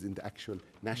the issue is in the actual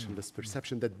nationalist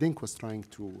perception that Dink was trying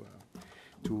to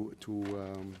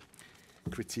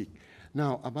critique.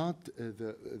 Now, about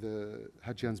the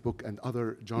Hajian's book and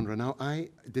other genre. Now, I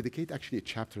dedicate actually a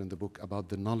chapter in the book about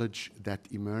the knowledge that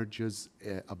emerges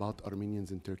about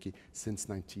Armenians in Turkey since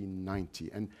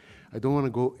 1990. And I don't want to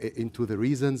go into the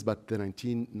reasons, but the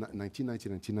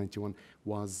 1990-1991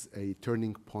 was a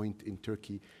turning point in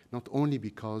Turkey, not only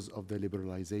because of the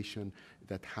liberalization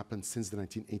that happened since the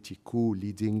 1980 coup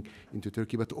leading into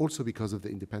Turkey, but also because of the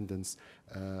independence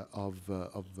of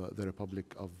the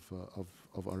Republic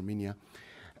of Armenia,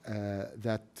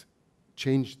 that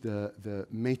changed the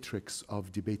matrix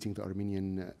of debating the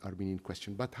Armenian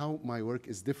question. But how my work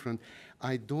is different,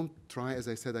 I don't try, as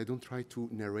I said, I don't try to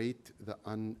narrate the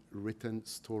unwritten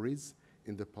stories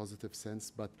in the positive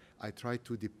sense, but I try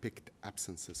to depict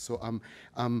absences. So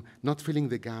I'm not filling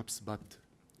the gaps, but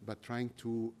trying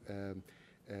to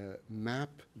map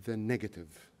the negative,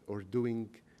 or doing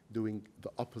the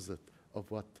opposite of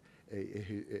what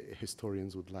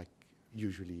historians would like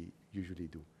usually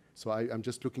do. So I'm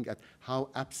just looking at how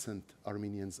absent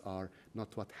Armenians are,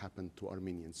 not what happened to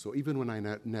Armenians. So even when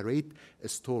I narrate a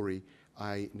story,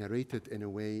 I narrate it in a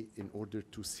way in order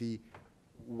to see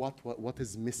what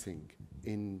is missing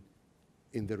in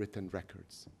the written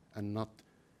records, and not.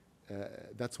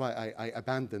 That's why I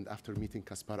abandoned, after meeting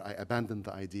Kaspar, I abandoned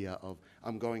the idea of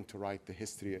I'm going to write the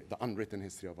history, the unwritten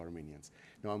history of Armenians.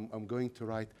 No, I'm going to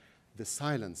write the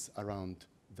silence around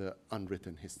the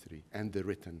unwritten history and the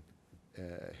written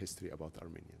history about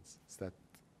Armenians.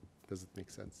 Does it make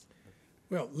sense?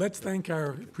 Well, let's thank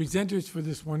our presenters for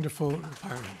this wonderful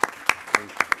panel.